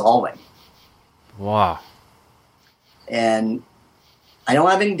start dissolving. Wow. And I don't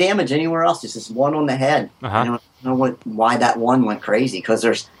have any damage anywhere else. Just this one on the head. Uh-huh. I don't know why that one went crazy, because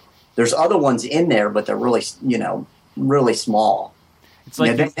there's other ones in there, but they're really, really small. It's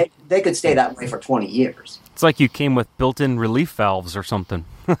like they could stay that way for 20 years. It's like you came with built-in relief valves or something.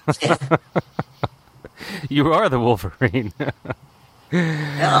 You are the Wolverine.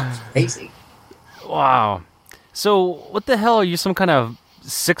 Yeah, it's crazy. Wow. So what the hell, are you some kind of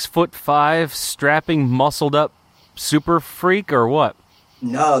 6'5", strapping, muscled up super freak or what?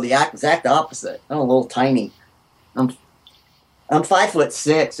 No, the exact opposite. I'm a little tiny. I'm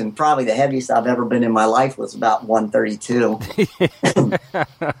 5'6", and probably the heaviest I've ever been in my life was about 132.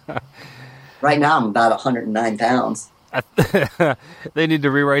 Right now I'm about 109 pounds. They need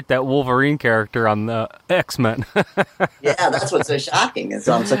to rewrite that Wolverine character on the X-Men. Yeah, that's what's so shocking is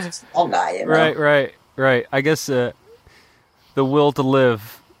I'm such a small guy. Right. I guess the will to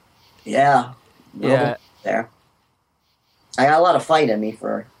live. Yeah. Yeah. There. I got a lot of fight in me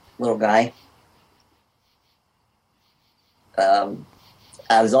for a little guy.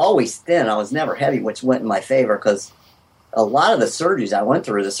 I was always thin. I was never heavy, which went in my favor because a lot of the surgeries I went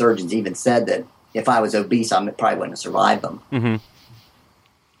through, the surgeons even said that if I was obese, I probably wouldn't have survived them.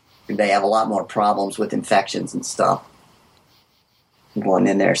 Mm-hmm. They have a lot more problems with infections and stuff going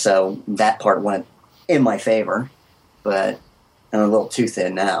in there. So that part went in my favor, but I'm a little too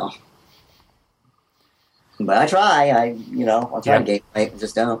thin now. But I try. I'll try to gain weight. I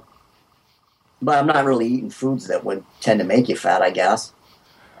just don't. But I'm not really eating foods that would tend to make you fat, I guess.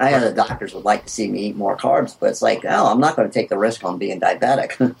 I know the doctors would like to see me eat more carbs, but it's like, I'm not going to take the risk on being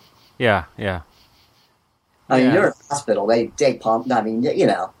diabetic. Yeah. I mean, you're in the hospital. They pump. I mean,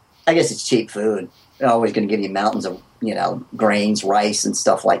 I guess it's cheap food. They're always going to give you mountains of, grains, rice, and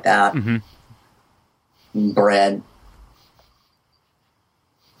stuff like that. Mm-hmm. And bread.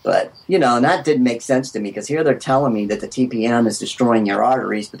 But, and that didn't make sense to me because here they're telling me that the TPM is destroying your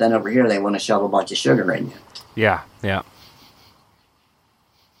arteries, but then over here they want to shove a bunch of sugar in you. Yeah.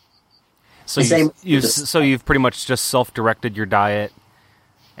 So you've pretty much just self-directed your diet,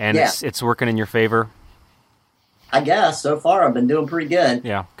 and it's working in your favor? I guess. So far I've been doing pretty good.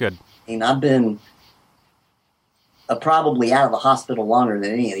 Yeah, good. I mean, I've been probably out of the hospital longer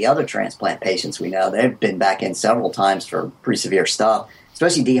than any of the other transplant patients we know. They've been back in several times for pretty severe stuff,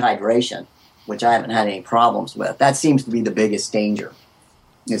 especially dehydration, which I haven't had any problems with. That seems to be the biggest danger,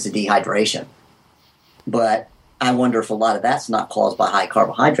 is the dehydration. But I wonder if a lot of that's not caused by high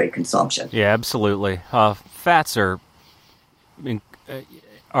carbohydrate consumption. Yeah, absolutely. Fats are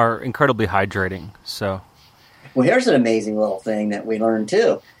incredibly hydrating. So, well, here's an amazing little thing that we learned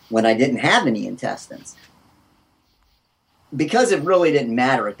too. When I didn't have any intestines, because it really didn't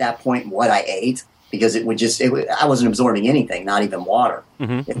matter at that point what I ate, because I wasn't absorbing anything, not even water.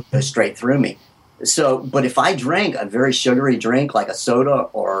 Mm-hmm. It goes straight through me. So, but if I drank a very sugary drink like a soda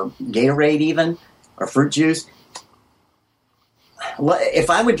or Gatorade even, or fruit juice, if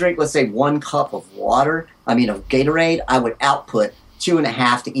I would drink, let's say, 1 cup of Gatorade, I would output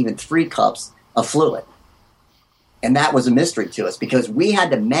 2.5 to even 3 cups of fluid. And that was a mystery to us because we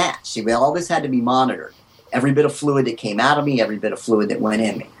had to match. See, all this had to be monitored. Every bit of fluid that came out of me, every bit of fluid that went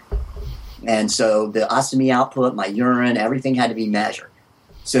in me. And so the ostomy output, my urine, everything had to be measured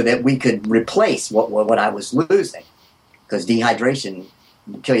so that we could replace what I was losing, because dehydration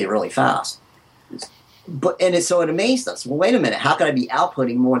will kill you really fast. So it amazed us. Well, wait a minute. How could I be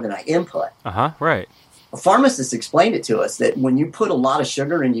outputting more than I input? Right. A pharmacist explained it to us that when you put a lot of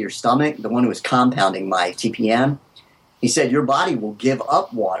sugar into your stomach, the one who was compounding my TPM, he said your body will give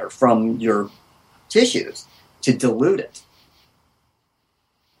up water from your tissues to dilute it.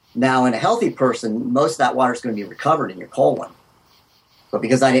 Now, in a healthy person, most of that water is going to be recovered in your colon. But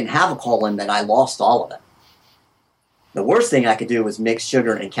because I didn't have a colon, then I lost all of it. The worst thing I could do was mix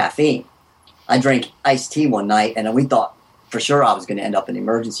sugar and caffeine. I drank iced tea one night, and we thought for sure I was going to end up in the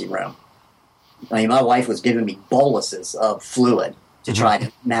emergency room. I mean, my wife was giving me boluses of fluid to try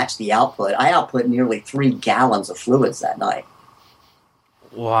to match the output. I output nearly 3 gallons of fluids that night.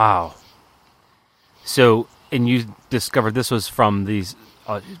 Wow. So, and you discovered this was from these,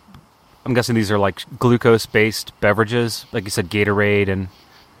 I'm guessing these are like glucose-based beverages, like you said, Gatorade and...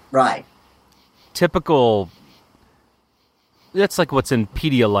 Right. Typical... That's like what's in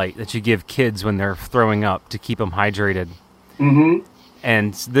Pedialyte that you give kids when they're throwing up to keep them hydrated. Mm-hmm.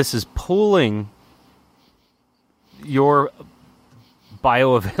 And this is pulling your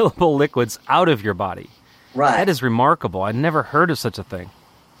bioavailable liquids out of your body. Right. That is remarkable. I'd never heard of such a thing.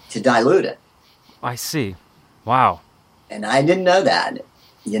 To dilute it. I see. Wow. And I didn't know that,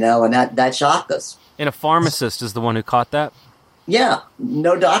 and that shocked us. And a pharmacist is the one who caught that? Yeah.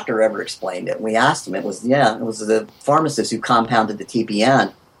 No doctor ever explained it. We asked him. It was the pharmacist who compounded the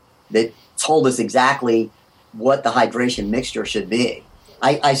TPN that told us exactly what the hydration mixture should be.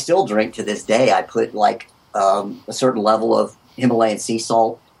 I still drink to this day. I put a certain level of Himalayan sea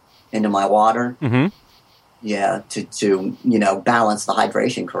salt into my water. Mm-hmm. Yeah, to balance the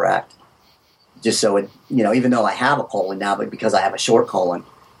hydration correct. Just so it, even though I have a colon now, but because I have a short colon,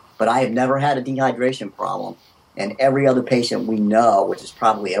 but I have never had a dehydration problem. And every other patient we know, which is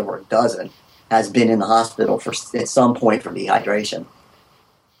probably over a dozen, has been in the hospital at some point for dehydration.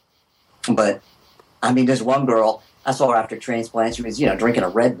 But, I mean, there's one girl, I saw her after transplant, she was, drinking a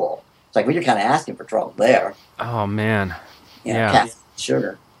Red Bull. It's like, well, you're kind of asking for trouble there. Oh, man. Yeah. Caffeine,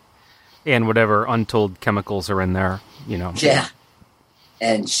 sugar. And whatever untold chemicals are in there, Yeah.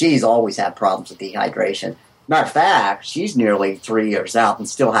 And she's always had problems with dehydration. Matter of fact, she's nearly 3 years out and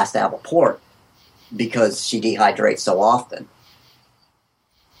still has to have a port because she dehydrates so often.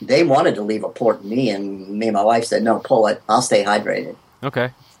 They wanted to leave a port in me, and my wife said, no, pull it. I'll stay hydrated.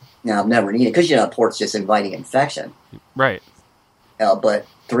 Okay. Now, I've never needed it because, a port's just inviting infection. Right. But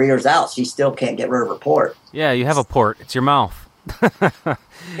 3 years out, she still can't get rid of her port. Yeah, you have a port. It's your mouth.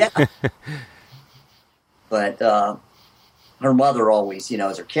 Yeah. But her mother always,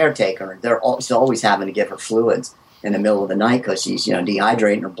 is her caretaker. She's always having to give her fluids in the middle of the night because she's,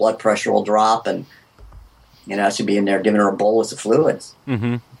 dehydrating. Her blood pressure will drop, and she'll be in there giving her a bolus of fluids.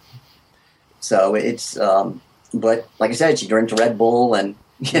 Mm-hmm. So it's, but like I said, she drinks Red Bull and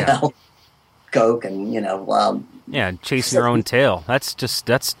Coke, and yeah, chasing her own tail.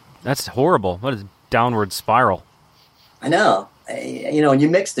 That's horrible. What a downward spiral. I know. And you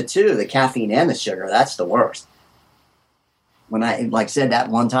mix the two, the caffeine and the sugar, that's the worst. When I said that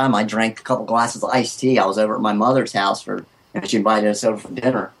one time, I drank a couple glasses of iced tea. I was over at my mother's house and she invited us over for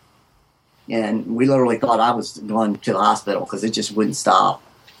dinner. And we literally thought I was going to the hospital because it just wouldn't stop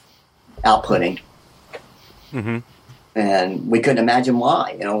outputting. Mm-hmm. And we couldn't imagine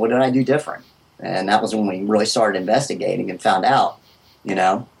why. What did I do different? And that was when we really started investigating and found out,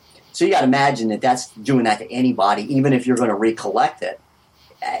 So you got to imagine that that's doing that to anybody, even if you're going to recollect it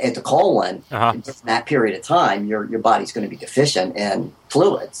at the colon. Uh-huh. In that period of time, your body's going to be deficient in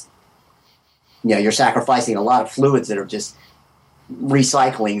fluids. You're sacrificing a lot of fluids that are just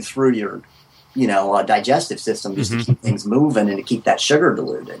recycling through your, digestive system just to keep things moving and to keep that sugar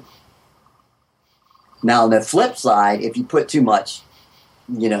diluted. Now, on the flip side, if you put too much,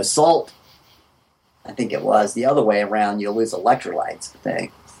 salt, I think it was the other way around, you'll lose electrolytes, I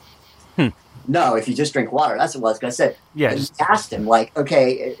think. No, if you just drink water, that's what it was. Because I said, he asked him,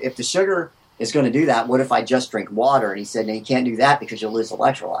 okay, if the sugar is going to do that, what if I just drink water? And he said, no, you can't do that because you'll lose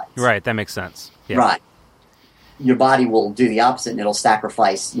electrolytes. Right, that makes sense. Yeah. Right. Your body will do the opposite, and it'll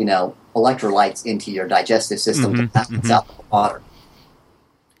sacrifice, electrolytes into your digestive system to balance out the water.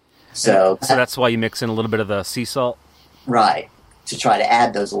 So that's why you mix in a little bit of the sea salt? Right, to try to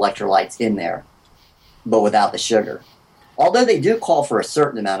add those electrolytes in there, but without the sugar. Although they do call for a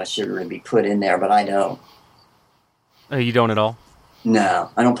certain amount of sugar to be put in there, but I don't. Oh, you don't at all?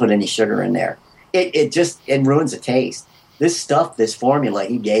 No, I don't put any sugar in there. It ruins the taste. This formula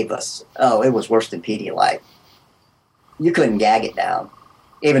he gave us, it was worse than Pedialyte. You couldn't gag it down.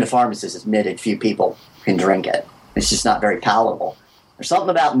 Even the pharmacist admitted few people can drink it. It's just not very palatable. There's something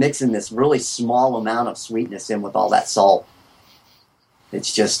about mixing this really small amount of sweetness in with all that salt.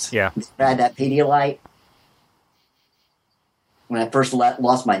 It's just, I had that Pedialyte. When I first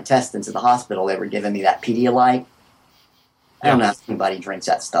lost my intestines at the hospital, they were giving me that Pedialyte. I don't know if anybody drinks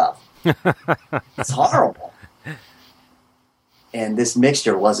that stuff. It's horrible. And this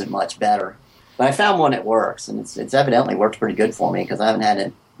mixture wasn't much better. But I found one that works, and it's evidently worked pretty good for me because I haven't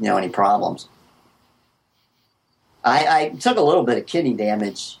had any problems. I took a little bit of kidney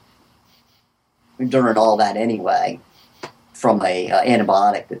damage during all that anyway from a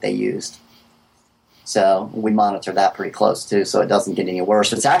antibiotic that they used. So we monitor that pretty close too, so it doesn't get any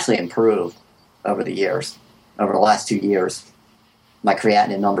worse. It's actually improved over the years. Over the last 2 years, my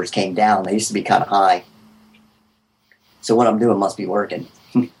creatinine numbers came down. They used to be kind of high. So what I'm doing must be working.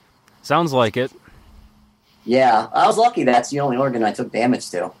 Sounds like it. Yeah, I was lucky that's the only organ I took damage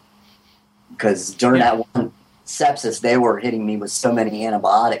to. Because during that one sepsis, they were hitting me with so many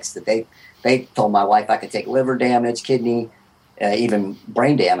antibiotics that they told my wife I could take liver damage, kidney, even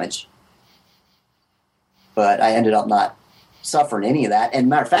brain damage. But I ended up not suffering any of that. And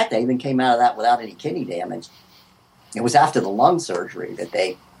matter of fact, I even came out of that without any kidney damage. It was after the lung surgery that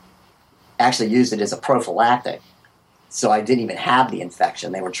they actually used it as a prophylactic. So I didn't even have the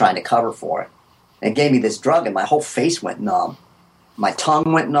infection. They were trying to cover for it. They gave me this drug, and my whole face went numb. My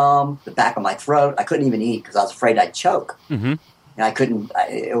tongue went numb, the back of my throat. I couldn't even eat because I was afraid I'd choke. Mm-hmm. And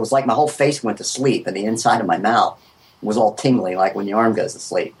it was like my whole face went to sleep, and the inside of my mouth was all tingly, like when your arm goes to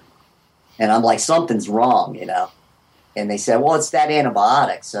sleep. And I'm like, something's wrong, And they said, well, it's that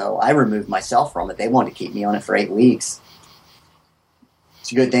antibiotic. So I removed myself from it. They wanted to keep me on it for 8 weeks.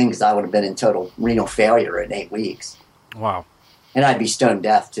 It's a good thing because I would have been in total renal failure in 8 weeks. Wow. And I'd be stone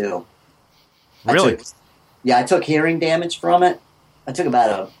deaf, too. Really? I took hearing damage from it. I took about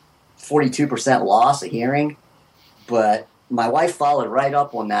a 42% loss of hearing. But my wife followed right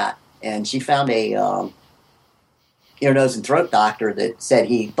up on that. And she found a ear, nose, and throat doctor that said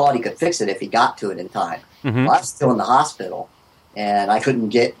he thought he could fix it if he got to it in time. Mm-hmm. Well, I was still in the hospital, and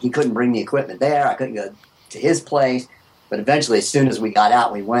he couldn't bring the equipment there. I couldn't go to his place. But eventually, as soon as we got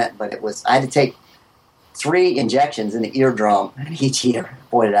out, we went. But I had to take 3 injections in the eardrum each ear.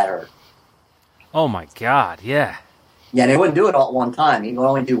 Boy, did that hurt. Oh, my God, yeah. Yeah, they wouldn't do it all at one time. You could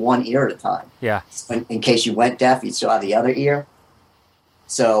only do one ear at a time. Yeah. So in case you went deaf, you'd still have the other ear.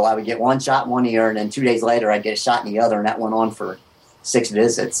 So I would get one shot in one ear, and then 2 days later, I'd get a shot in the other, and that went on for 6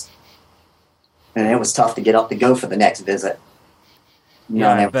 visits. And it was tough to get up to go for the next visit.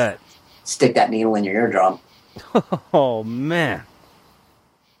 Yeah, I bet. Stick that needle in your eardrum. Oh, man.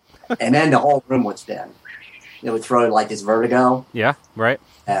 And then the whole room would spin. It would throw like this vertigo. Yeah, right.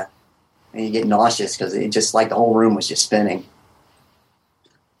 Yeah. And you get nauseous because it just like the whole room was just spinning.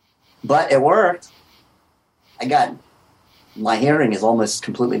 But it worked. My hearing is almost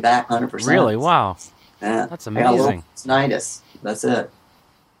completely back, 100%. Really? Wow. Yeah. That's I got a amazing. little tinnitus. That's it.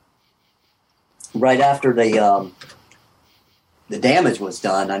 Right after the damage was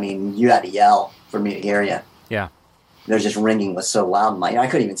done, I mean, you had to yell for me to hear you. Yeah. There's just ringing was so loud. I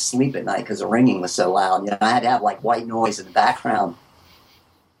couldn't even sleep at night because the ringing was so loud. I had to have like white noise in the background.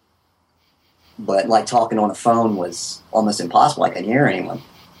 But like talking on the phone was almost impossible. I couldn't hear anyone.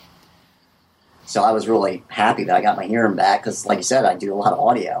 So I was really happy that I got my hearing back because, like you said, I do a lot of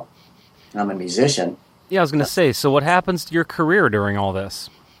audio. I'm a musician. Yeah, I was going to say, so what happens to your career during all this?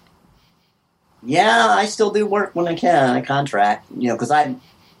 Yeah, I still do work when I can. I contract, because I've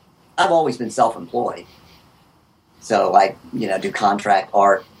always been self-employed. So I, do contract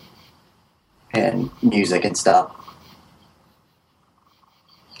art and music and stuff.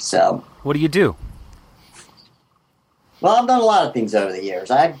 So. What do you do? Well, I've done a lot of things over the years.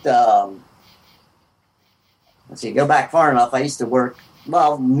 Let's see, go back far enough. I used to work,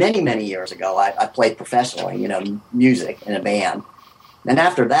 many, many years ago. I played professionally, music in a band. And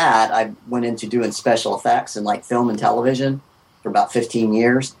after that, I went into doing special effects in like film and television for about 15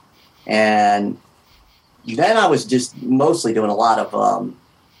 years. And then I was just mostly doing a lot of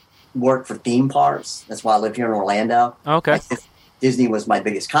work for theme parks. That's why I live here in Orlando. Okay. Disney was my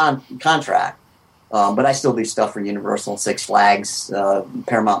biggest contract. But I still do stuff for Universal, Six Flags,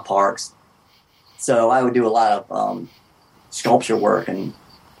 Paramount Parks. So I would do a lot of sculpture work and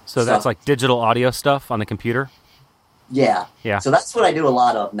so that's like digital audio stuff on the computer? Yeah. Yeah. So that's what I do a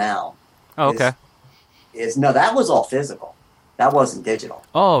lot of now. Oh, okay. No, that was all physical. That wasn't digital.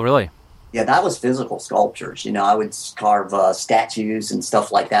 Oh, really? Yeah, that was physical sculptures. I would carve statues and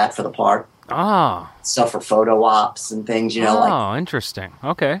stuff like that for the park. Ah. Stuff for photo ops and things, Oh, interesting.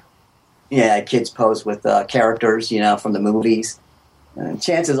 Okay. Yeah, kids pose with characters, from the movies. And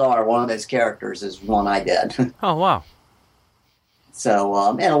chances are one of those characters is one I did. Oh, wow.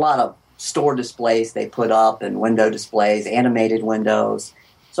 So, and a lot of store displays they put up and window displays, animated windows.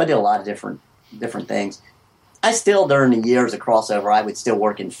 So I did a lot of different things. I still, during the years of crossover, I would still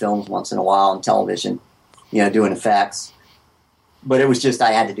work in films once in a while on television, doing effects. But it was just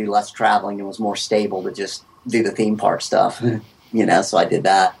I had to do less traveling and was more stable to just do the theme park stuff, so I did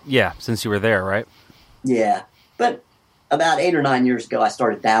that. Yeah, since you were there, right? Yeah. But about 8 or 9 years ago, I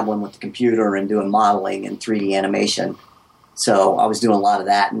started dabbling with the computer and doing modeling and 3D animation. So I was doing a lot of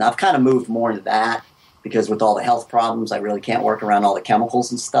that. And I've kind of moved more into that because with all the health problems, I really can't work around all the chemicals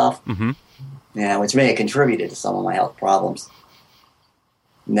and stuff. Mm-hmm. Yeah, which may have contributed to some of my health problems.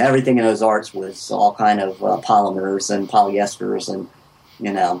 And everything in those arts was all kind of polymers and polyesters and,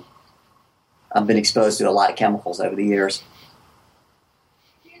 I've been exposed to a lot of chemicals over the years.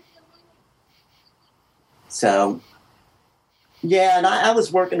 So, yeah, and I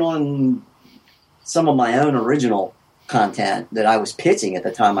was working on some of my own original content that I was pitching at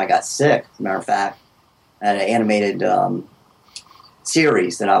the time I got sick, as a matter of fact. I had an animated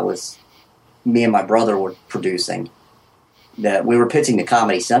series that me and my brother were producing that we were pitching to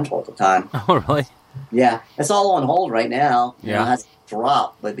Comedy Central at the time. Oh, really? Yeah. It's all on hold right now. Yeah. It has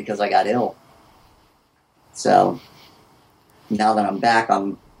dropped, but because I got ill. So now that I'm back,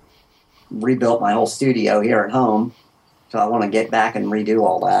 I'm rebuilt my whole studio here at home. So I want to get back and redo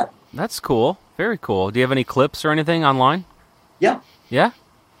all that. That's cool. Very cool. Do you have any clips or anything online? Yeah. Yeah?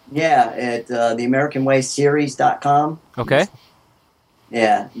 Yeah, at theamericanwayseries.com. Okay.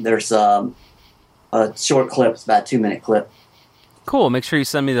 Yeah, there's a short clip, it's about a 2-minute clip. Cool. Make sure you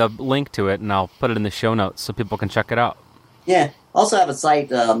send me the link to it, and I'll put it in the show notes so people can check it out. Yeah. Also have a site,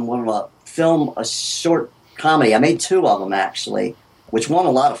 one of a short comedy. I made 2 of them, actually, which won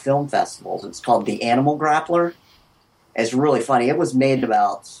a lot of film festivals. It's called The Animal Grappler. It's really funny. It was made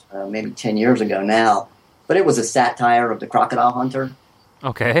about maybe 10 years ago now, but it was a satire of The Crocodile Hunter.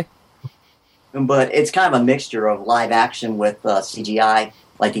 Okay. But it's kind of a mixture of live action with CGI,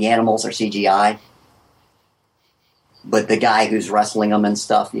 like the animals are CGI. But the guy who's wrestling them and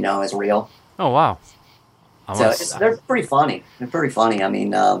stuff, is real. Oh, wow. They're pretty funny. They're pretty funny. I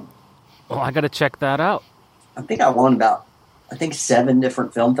mean... well, I got to check that out. I think I won about, 7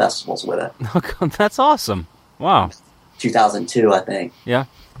 different film festivals with it. That's awesome. Wow. 2002, I think. Yeah?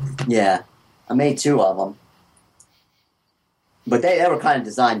 Yeah. I made 2 of them. But they were kind of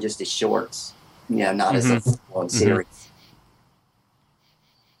designed just as shorts, not as a full-blown series.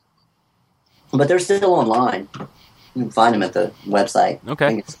 But they're still online. You can find them at the website. Okay. I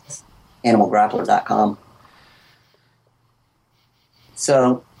think it's animalgrappler.com.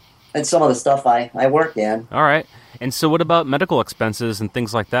 So that's some of the stuff I worked in. All right. And so what about medical expenses and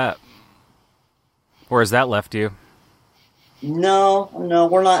things like that? Where has that left you? No,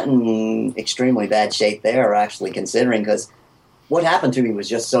 we're not in extremely bad shape there, actually, considering, because what happened to me was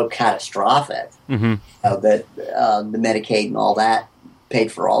just so catastrophic Mm-hmm. that the Medicaid and all that paid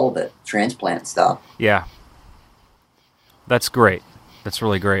for all of the transplant stuff. Yeah. That's great. That's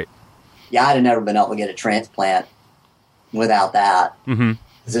really great. Yeah, I'd have never been able to get a transplant without that. Mm-hmm.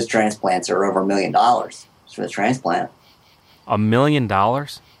 Because these transplants are over $1 million for the transplant. $1 million? Oh,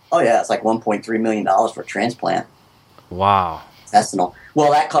 yeah, it's like $1.3 million for a transplant. Wow. Intestinal.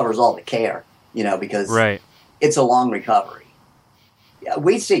 Well, that covers all the care, because Right. it's a long recovery. Yeah,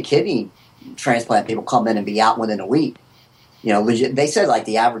 we see kidney transplant people come in and be out within a week. They said like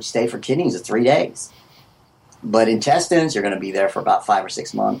the average stay for kidneys is 3 days. But intestines, you're going to be there for about 5 or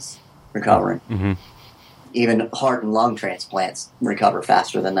 6 months recovering. Mm-hmm. Even heart and lung transplants recover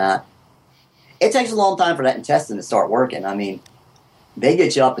faster than that. It takes a long time for that intestine to start working. I mean, they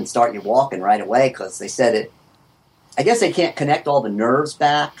get you up and start you walking right away because they said I guess they can't connect all the nerves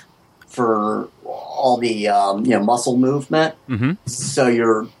back for all the muscle movement. Mm-hmm. So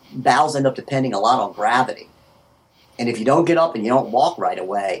your bowels end up depending a lot on gravity. And if you don't get up and you don't walk right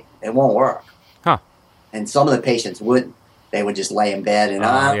away, it won't work. Huh. And some of the patients wouldn't. They would just lay in bed and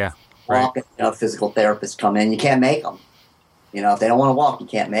yeah. walk. Right. Physical therapists come in. You can't make them. If they don't want to walk, you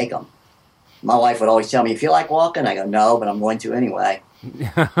can't make them. My wife would always tell me, "You feel like walking?" I go, "No, but I'm going to anyway."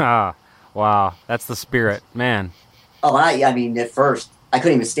 Wow, that's the spirit, man. Oh, I mean, at first I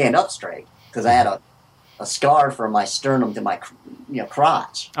couldn't even stand up straight because I had a scar from my sternum to my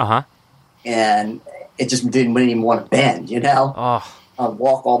crotch. Uh-huh. And it just didn't even want to bend. Oh. I'd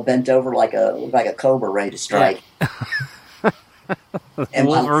walk all bent over like a cobra ready to strike. Yeah. And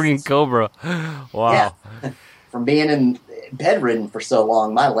Wolverine cobra. Wow. Yeah. From being in bedridden for so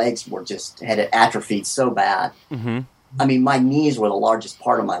long, my legs had atrophied so bad. Mm-hmm. I mean, my knees were the largest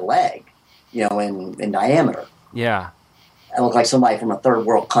part of my leg, in diameter. Yeah. I look like somebody from a third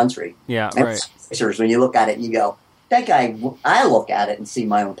world country. Yeah, and right. Pictures, when you look at it and you go, that guy, I look at it and see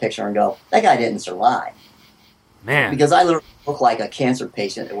my own picture and go, that guy didn't survive. Man. Because I look like a cancer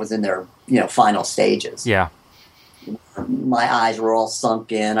patient that was in their, final stages. Yeah. My eyes were all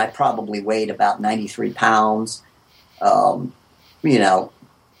sunk in. I probably weighed about 93 pounds, and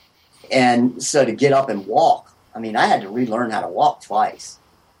so to get up and walk, I mean, I had to relearn how to walk twice.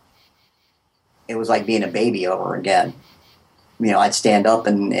 It was like being a baby over again. I'd stand up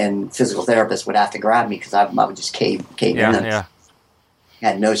and physical therapists would have to grab me because I would just cave in. Yeah. I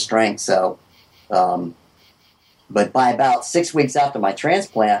had no strength. So, but by about 6 weeks after my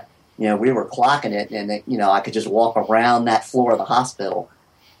transplant, we were clocking it, and I could just walk around that floor of the hospital,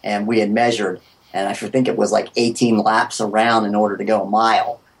 and we had measured, and I think it was like 18 laps around in order to go a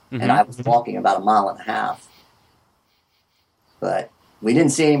mile, Mm-hmm. and I was walking about 1.5 miles. But we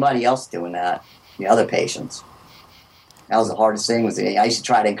didn't see anybody else doing that. The other patients. That was the hardest thing. I used to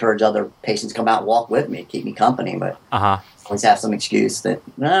try to encourage other patients to come out and walk with me, keep me company, but always have some excuse that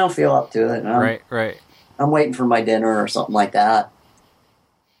I don't feel up to it. Right. I'm waiting for my dinner or something like that.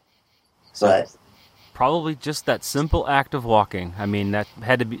 But probably just that simple act of walking. I mean, that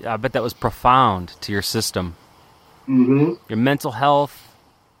had to be. I bet that was profound to your system, your mental health,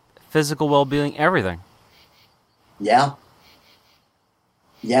 physical well-being, everything. Yeah.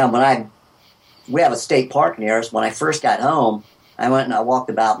 We have a state park near us. When I first got home, I went and I walked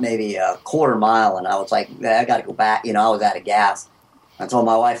about maybe a quarter mile, and I was like, I got to go back. I was out of gas. I told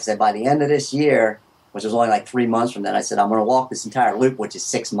my wife, I said, by the end of this year, which was only like 3 months from then, I said, I'm going to walk this entire loop, which is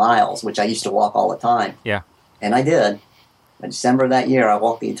 6 miles, which I used to walk all the time. Yeah. And I did. In December of that year, I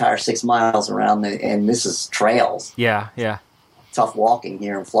walked the entire 6 miles around, and this is trails. Yeah. Tough walking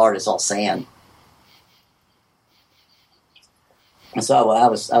here in Florida. It's all sand. And so I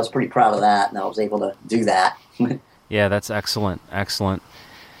was pretty proud of that, and I was able to do that. Yeah, that's excellent. And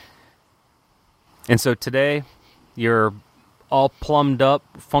so today, you're all plumbed up,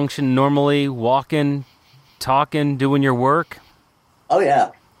 function normally, walking, talking, doing your work? Oh,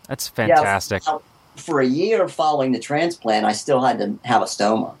 yeah. That's fantastic. Yeah, for a year following the transplant, I still had to have a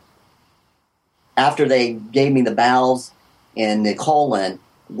stoma. After they gave me the bowels and the colon,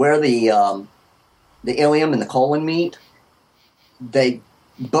 where the ileum and the colon meet, they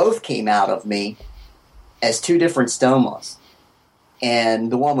both came out of me as 2 different stomas.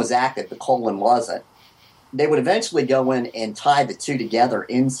 And the one was active, the colon wasn't. They would eventually go in and tie the 2 together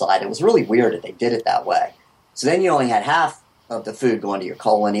inside. It was really weird that they did it that way. So then you only had half of the food going to your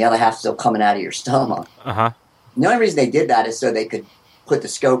colon, the other half still coming out of your stomach. Uh-huh. The only reason they did that is so they could put the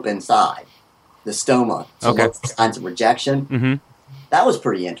scope inside the stoma to look for signs of rejection. Mm-hmm. That was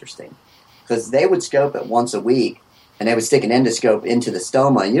pretty interesting because they would scope it once a week, and they would stick an endoscope into the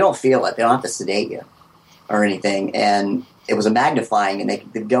stoma, and you don't feel it. They don't have to sedate you or anything. And it was a magnifying, and they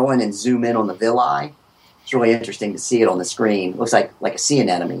could go in and zoom in on the villi. It's really interesting to see it on the screen. It looks like a sea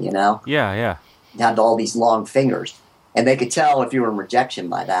anemone, you know? Yeah, yeah. It had all these long fingers. And they could tell if you were in rejection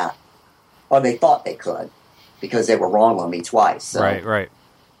by that. Or they thought they could because they were wrong on me twice. So. Right.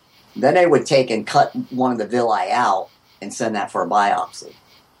 Then they would take and cut one of the villi out and send that for a biopsy.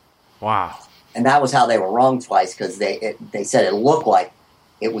 Wow. And that was how they were wrong twice because they said it looked like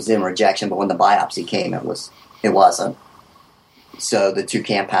it was in rejection, but when the biopsy came, it wasn't. So the 2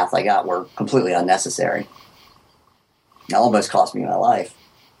 cam paths I got were completely unnecessary. It almost cost me my life.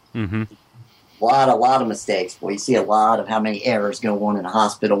 Mm-hmm. A lot of mistakes. Well, you see a lot of how many errors go on in a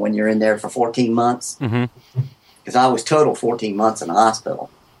hospital when you're in there for 14 months. Mm-hmm. Because I was total 14 months in the hospital.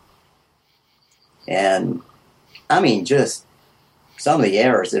 And, I mean, just some of the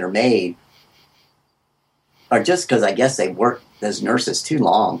errors that are made are just because I guess they work those nurses too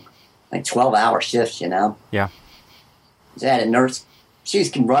long. Like 12-hour shifts, you know? Yeah. I had a nurse, she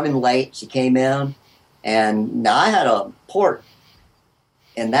was running late. She came in, and now I had a port,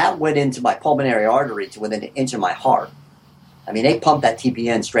 and that went into my pulmonary artery to within an inch of my heart. I mean, they pumped that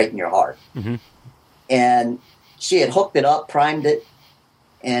TPN straight in your heart. Mm-hmm. And she had hooked it up, primed it,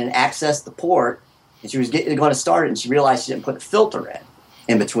 and accessed the port, and she was going to start it, and she realized she didn't put a filter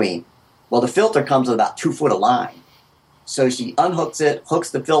in between. Well, the filter comes with about 2 foot of line. So she unhooks it, hooks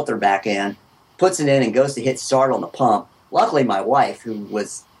the filter back in, puts it in, and goes to hit start on the pump. Luckily, my wife, who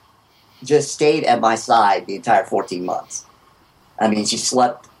was just stayed at my side the entire 14 months. I mean, she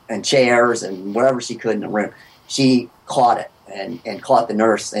slept in chairs and wherever she could in the room. She caught it and caught the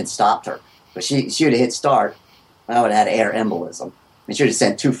nurse and stopped her. But she would have hit start, I would have had air embolism. And she would have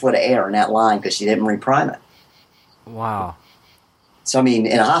sent 2 foot of air in that line because she didn't reprime it. Wow. So, I mean,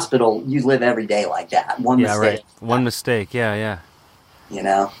 in a hospital, you live every day like that. One mistake. Right. One mistake, yeah. You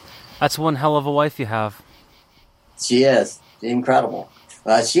know? That's one hell of a wife you have. She is. Incredible.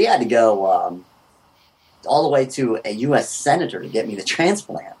 She had to go all the way to a U.S. senator to get me the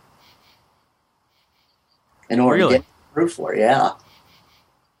transplant. In order to get approved for it, yeah.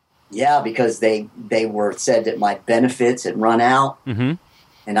 Yeah, because they were said that my benefits had run out, mm-hmm.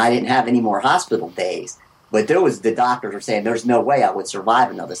 and I didn't have any more hospital days. But the doctors were saying there's no way I would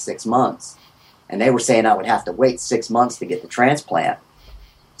survive another 6 months. And they were saying I would have to wait 6 months to get the transplant.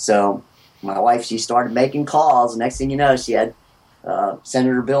 So my wife, she started making calls. Next thing you know, she had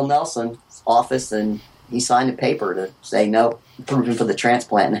Senator Bill Nelson's office, and he signed a paper to say, no, approving for the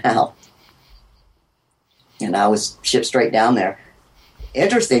transplant now. And I was shipped straight down there.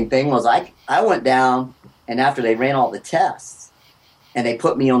 Interesting thing was I went down, and after they ran all the tests, and they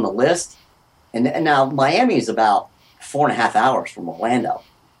put me on the list, and now Miami is about 4.5 hours from Orlando.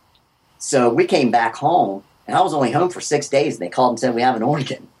 So we came back home, and I was only home for 6 days, and they called and said, we have an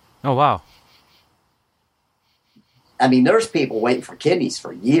organ. Oh, wow. I mean, there's people waiting for kidneys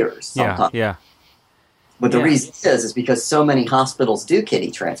for years sometimes. Yeah. But the reason is because so many hospitals do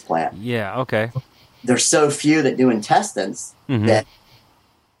kidney transplant. Yeah, okay. There's so few that do intestines mm-hmm. that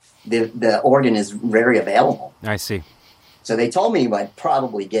the organ is very available. I see. So they told me I'd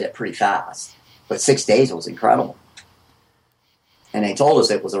probably get it pretty fast. But 6 days was incredible. And they told us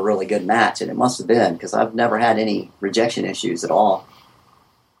it was a really good match, and it must have been, because I've never had any rejection issues at all.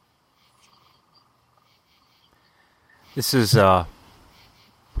 This is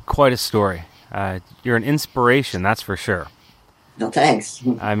quite a story. You're an inspiration, that's for sure. No, thanks.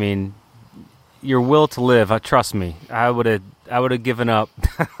 I mean, your will to live, trust me, I would have given up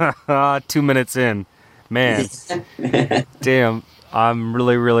 2 minutes in. Man, damn, I'm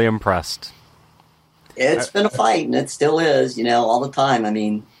really, really impressed. It's been a fight, and it still is, all the time. I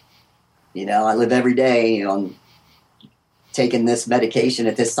mean, I live every day on taking this medication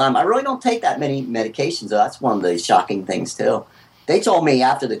at this time. I really don't take that many medications, though. That's one of the shocking things, too. They told me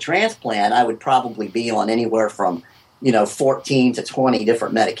after the transplant I would probably be on anywhere from, 14 to 20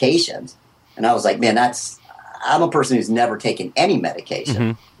 different medications. And I was like, man, I'm a person who's never taken any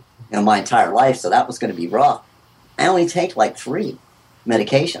medication in my entire life, so that was going to be rough. I only take like 3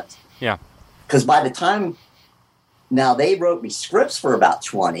 medications. Yeah. Because by the time, now they wrote me scripts for about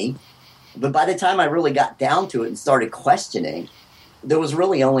 20, but by the time I really got down to it and started questioning, there was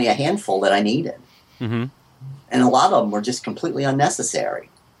really only a handful that I needed. Mm-hmm. And a lot of them were just completely unnecessary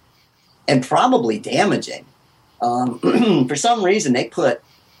and probably damaging. For some reason, they put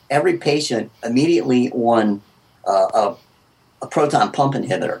every patient immediately on a proton pump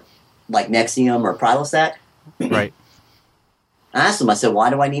inhibitor, like Nexium or Prilosec, Right. I asked him, I said, why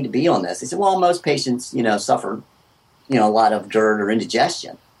do I need to be on this? He said, well, most patients, suffer, a lot of GERD or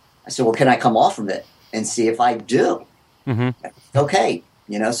indigestion. I said, well, can I come off of it and see if I do? Mm-hmm. Okay.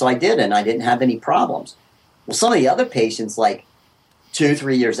 So I did, and I didn't have any problems. Well, some of the other patients, like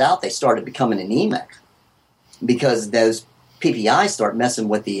 2-3 years out, they started becoming anemic because those PPIs start messing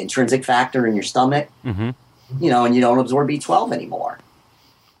with the intrinsic factor in your stomach, Mm-hmm. And you don't absorb B12 anymore.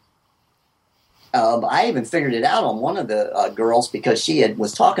 I even figured it out on one of the girls because she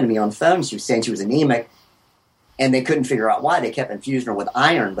was talking to me on the phone. She was saying she was anemic, and they couldn't figure out why. They kept infusing her with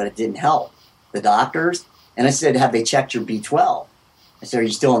iron, but it didn't help. The doctors. And I said, have they checked your B12? I said, are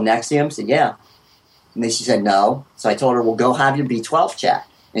you still on Nexium? I said, yeah. And then she said, no. So I told her, well, go have your B12 checked.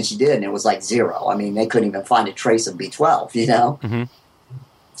 And she did, and it was like 0. I mean, they couldn't even find a trace of B12, Mm-hmm.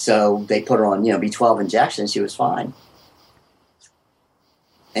 So they put her on, B12 injections. She was fine.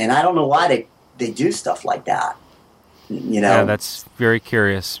 And I don't know why they do stuff like that. Yeah, that's very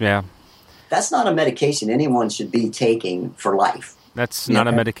curious. Yeah. That's not a medication anyone should be taking for life. That's not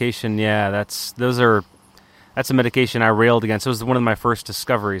a medication. Yeah, that's a medication I railed against. It was one of my first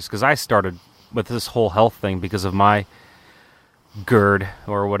discoveries because I started with this whole health thing because of my GERD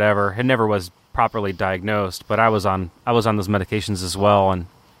or whatever. It never was properly diagnosed, but I was on those medications as well, and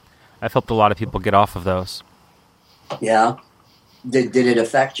I've helped a lot of people get off of those. Yeah. Did it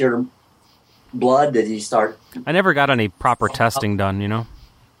affect your blood? Did you start? I never got any proper testing done,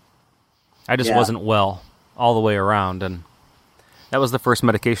 I just wasn't well all the way around, and that was the first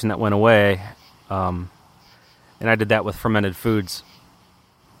medication that went away, and I did that with fermented foods.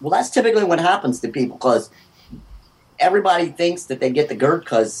 Well, that's typically what happens to people because everybody thinks that they get the GERD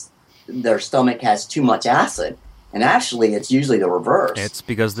because their stomach has too much acid, and actually it's usually the reverse. It's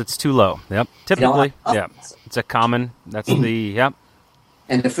because it's too low. Yep, typically. Yeah, it's a common, that's yep.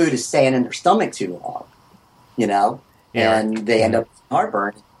 And the food is staying in their stomach too long, and they end up with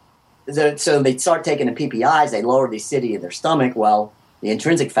heartburn. So they start taking the PPIs, they lower the acidity of their stomach. Well, the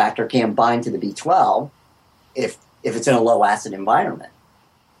intrinsic factor can't bind to the B12 if it's in a low acid environment.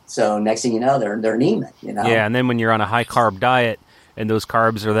 So next thing you know, they're anemic. Yeah, and then when you're on a high carb diet and those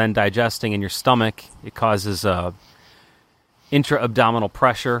carbs are then digesting in your stomach, it causes intra-abdominal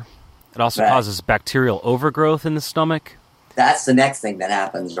pressure. It also causes bacterial overgrowth in the stomach. That's the next thing that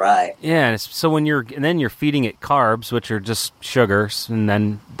happens, right? Yeah, and so when you're feeding it carbs, which are just sugars, and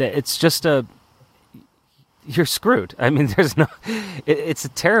then it's just you're screwed. I mean, it's a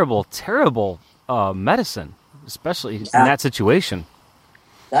terrible, terrible medicine, especially in that situation.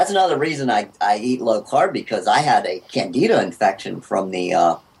 That's another reason I eat low carb because I had a candida infection from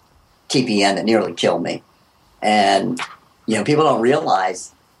the TPN that nearly killed me, and people don't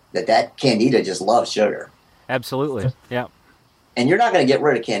realize that candida just loves sugar. Absolutely, yeah. And you're not going to get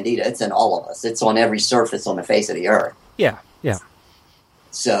rid of candida. It's in all of us. It's on every surface on the face of the earth. Yeah, yeah.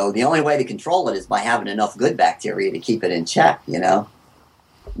 So the only way to control it is by having enough good bacteria to keep it in check,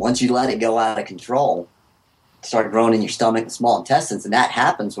 Once you let it go out of control, start growing in your stomach and small intestines, and that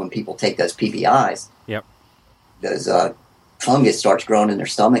happens when people take those PPIs. Yep. Those fungus starts growing in their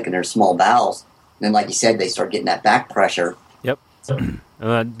stomach and their small bowels. And then, like you said, they start getting that back pressure. Yep.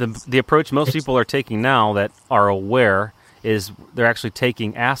 The approach most people are taking now that are aware is they're actually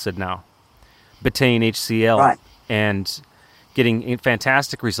taking acid now, betaine HCl, right, and getting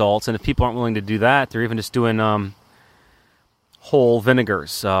fantastic results. And if people aren't willing to do that, they're even just doing whole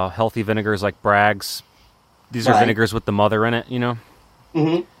vinegars, healthy vinegars like Bragg's. These are vinegars with the mother in it,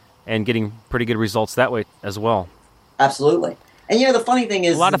 Mm-hmm. And getting pretty good results that way as well. Absolutely. And the funny thing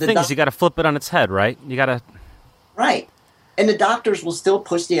is, a lot of things you got to flip it on its head, right? You got to right. And the doctors will still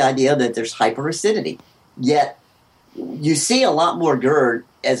push the idea that there's hyperacidity. Yet you see a lot more GERD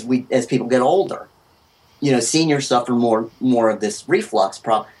as people get older. Seniors suffer more of this reflux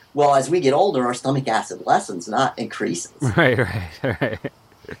problem. Well, as we get older, our stomach acid lessens, not increases. Right.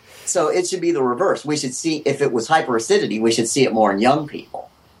 So it should be the reverse. We should see, if it was hyperacidity, we should see it more in young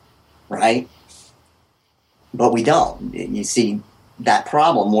people, right? But we don't. You see that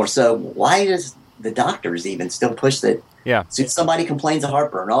problem more so. Why does the doctors even still push that? Yeah. So if somebody complains of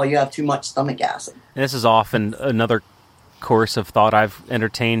heartburn, oh, you have too much stomach acid. And this is often another course of thought I've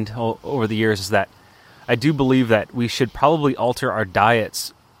entertained over the years, is that I do believe that we should probably alter our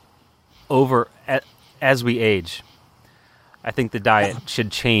diets as we age. I think the diet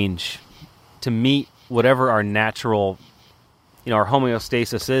should change to meet whatever our natural, our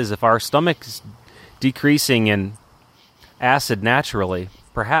homeostasis is. If our stomach's decreasing in acid naturally,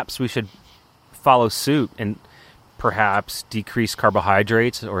 perhaps we should follow suit and perhaps decrease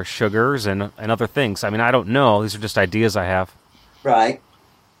carbohydrates or sugars and other things. I mean, I don't know. These are just ideas I have. Right.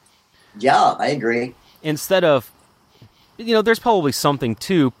 Yeah, I agree. instead of, there's probably something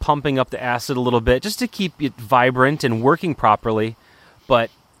to pumping up the acid a little bit just to keep it vibrant and working properly,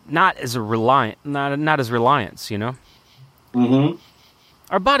 but not as reliance, Mm-hmm.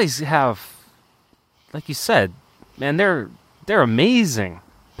 Our bodies have, like you said, man, they're amazing,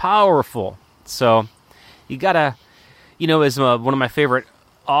 powerful. So you gotta, as one of my favorite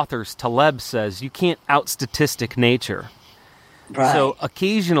authors, Taleb, says, you can't out-statistic nature. Right. So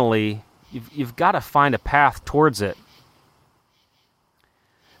occasionally, you've got to find a path towards it.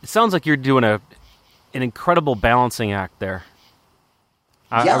 It sounds like you're doing an incredible balancing act there.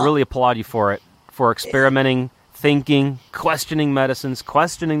 I really applaud you for it, for experimenting, thinking, questioning medicines,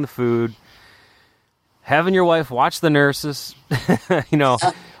 questioning the food, having your wife watch the nurses,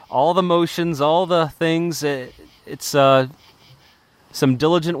 all the motions, all the things. It's some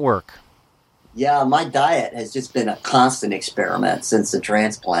diligent work. Yeah, my diet has just been a constant experiment since the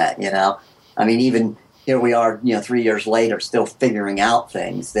transplant, I mean, even here we are, 3 years later, still figuring out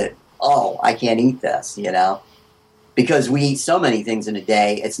things that, I can't eat this, Because we eat so many things in a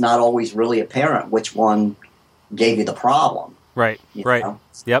day, it's not always really apparent which one gave you the problem. Right, right. know?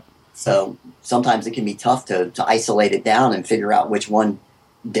 Yep. So sometimes it can be tough to isolate it down and figure out which one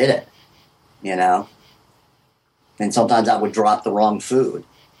did it, And sometimes I would drop the wrong food.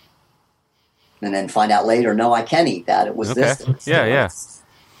 And then find out later, no, I can eat that. It was this. Yeah.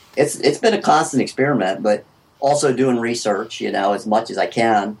 It's been a constant experiment, but also doing research, as much as I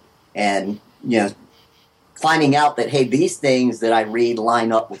can. And, finding out that, hey, these things that I read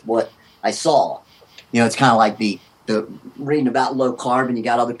line up with what I saw. It's kind of like the reading about low carb, and you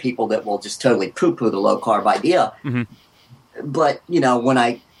got other people that will just totally poo-poo the low carb idea. Mm-hmm. But,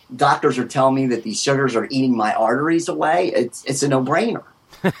 when doctors are telling me that these sugars are eating my arteries away, it's a no-brainer.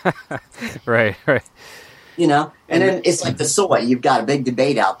 Right. And then it's like the soy. You've got a big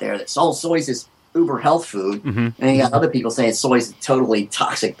debate out there that soy's this uber health food, mm-hmm. and you got other people saying soy's totally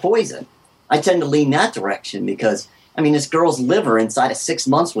toxic poison. I tend to lean that direction because, this girl's liver inside of 6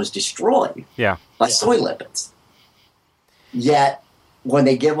 months was destroyed by soy lipids. Yet, when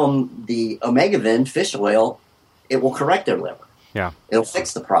they give them the Omegavin fish oil, it will correct their liver. Yeah. It'll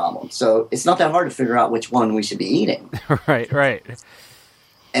fix the problem. So it's not that hard to figure out which one we should be eating. Right.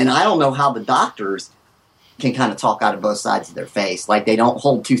 And I don't know how the doctors can kind of talk out of both sides of their face. Like they don't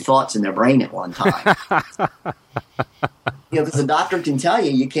hold two thoughts in their brain at one time. Because the doctor can tell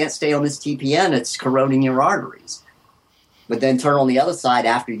you can't stay on this TPN, it's corroding your arteries. But then turn on the other side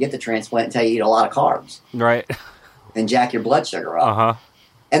after you get the transplant and tell you eat a lot of carbs. Right. And jack your blood sugar up. Uh-huh.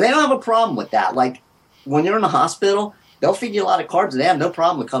 And they don't have a problem with that. Like when you're in the hospital, they'll feed you a lot of carbs and they have no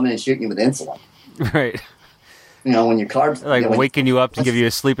problem with coming in and shooting you with insulin. Right. When your carbs... Like waking you up to give you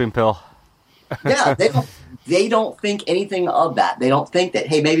a sleeping pill. Yeah, they don't think anything of that. They don't think that,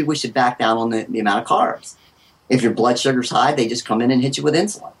 hey, maybe we should back down on the amount of carbs. If your blood sugar's high, they just come in and hit you with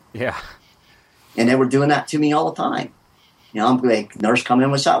insulin. Yeah. And they were doing that to me all the time. I'm like, nurse coming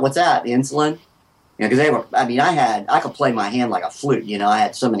in with shot. What's that? Insulin? Because they were, I could play my hand like a flute. I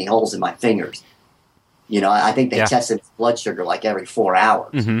had so many holes in my fingers. I think they tested blood sugar like every 4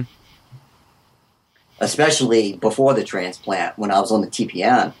 hours. Mm-hmm. Especially before the transplant when I was on the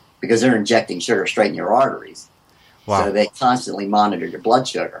TPN, because they're injecting sugar straight in your arteries. Wow. So they constantly monitor your blood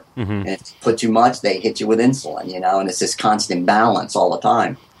sugar. Mm-hmm. And if you put too much, they hit you with insulin, and it's this constant balance all the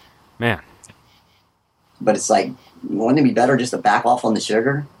time. Man. But it's like, wouldn't it be better just to back off on the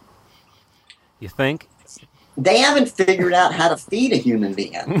sugar? You think? They haven't figured out how to feed a human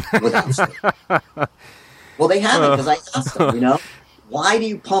being without sugar. Well, they haven't, because I asked them, why do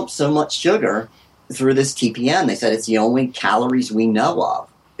you pump so much sugar through this TPN? They said it's the only calories we know of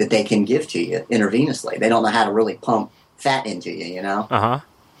that they can give to you intravenously. They don't know how to really pump fat into you, Uh-huh.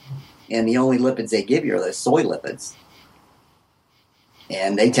 And the only lipids they give you are those soy lipids.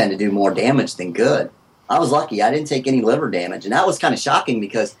 And they tend to do more damage than good. I was lucky. I didn't take any liver damage. And that was kind of shocking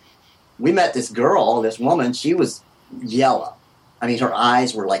because we met this girl, this woman. She was yellow. Her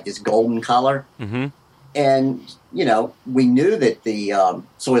eyes were like this golden color. Mm-hmm. And, we knew that the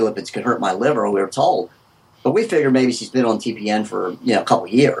soy lipids could hurt my liver, we were told. But we figured maybe she's been on TPN for, a couple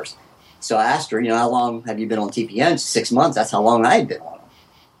of years. So I asked her, how long have you been on TPN? 6 months. That's how long I had been on it.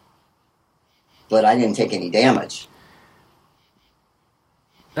 But I didn't take any damage.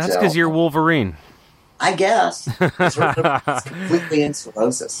 That's because you're Wolverine. I guess. It's completely in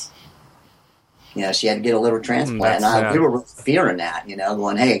cirrhosis. She had to get a liver transplant. And we were really fearing that,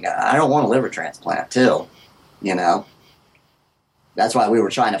 going, hey, I don't want a liver transplant too, That's why we were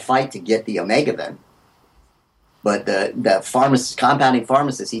trying to fight to get the Omegavin. But the compounding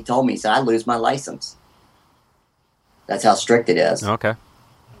pharmacist, he told me, he said, I'd lose my license. That's how strict it is. Okay.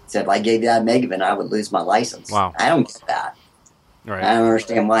 said if I gave that Megavin, I would lose my license. Wow. I don't get that. Right. I don't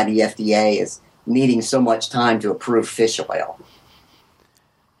understand why the FDA is needing so much time to approve fish oil.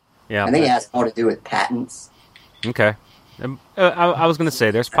 Yeah. I think it has more to do with patents. Okay. I was going to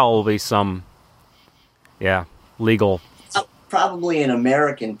say there's probably some, legal. Probably an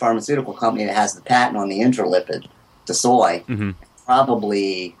American pharmaceutical company that has the patent on the intralipid to soy. Mm-hmm.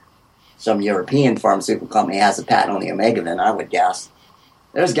 Probably some European pharmaceutical company has a patent on the Omegavin, I would guess.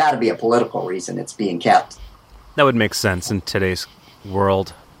 There's got to be a political reason it's being kept. That would make sense in today's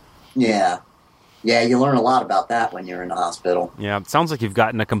world. Yeah. Yeah, you learn a lot about that when you're in the hospital. Yeah, it sounds like you've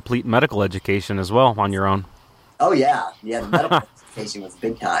gotten a complete medical education as well on your own. Oh, yeah. Yeah, the medical education was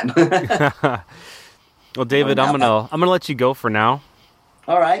big time. Well, David, I'm gonna let you go for now.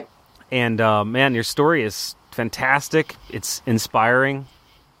 All right. And man, your story is fantastic. It's inspiring.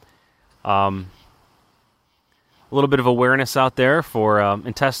 A little bit of awareness out there for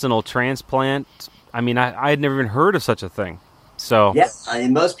intestinal transplant. I mean, I had never even heard of such a thing. So yes, I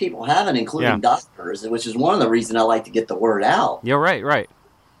mean, most people haven't, including doctors, which is one of the reasons I like to get the word out. Yeah, right.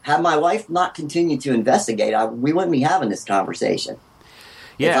 Had my wife not continued to investigate, we wouldn't be having this conversation.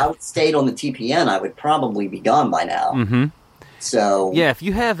 Yeah. If I would stayed on the TPN, I would probably be gone by now. Mm-hmm. So yeah, if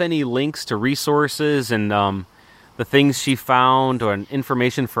you have any links to resources and the things she found or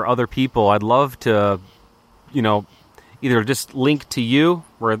information for other people, I'd love to, either just link to you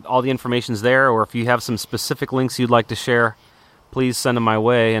where all the information's there, or if you have some specific links you'd like to share, please send them my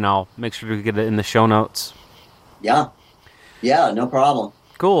way, and I'll make sure to get it in the show notes. Yeah, no problem.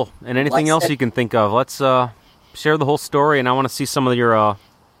 Cool. And anything else you can think of, let's share the whole story, and I want to see some of your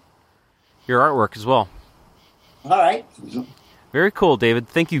artwork as well. All right. Very cool, David.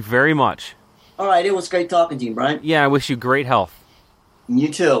 Thank you very much. All right, it was great talking to you, Brian. Yeah, I wish you great health.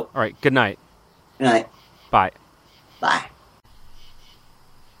 You too. All right, good night. Good night. Bye. Bye.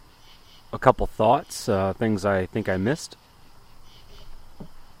 A couple thoughts, things I think I missed.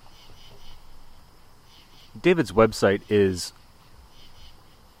 David's website is,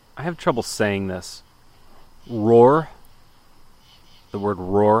 I have trouble saying this, Roar. The word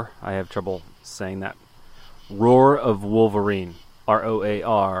roar, I have trouble saying that. Roar of Wolverine.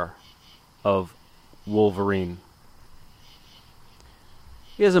 R-O-A-R of Wolverine.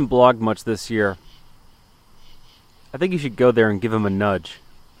 He hasn't blogged much this year. I think you should go there and give him a nudge.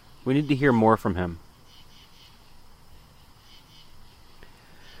 We need to hear more from him.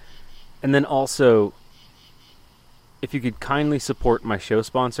 And then also, if you could kindly support my show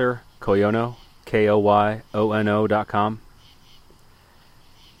sponsor, Koyono, KOYONO.com.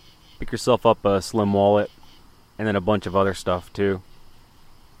 Pick yourself up a slim wallet and then a bunch of other stuff too.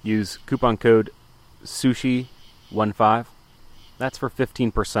 Use coupon code SUSHI15. That's for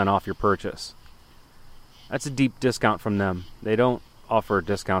 15% off your purchase. That's a deep discount from them. They don't offer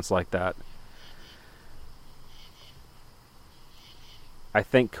discounts like that. I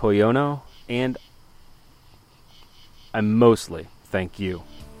thank Koyono, and I mostly thank you.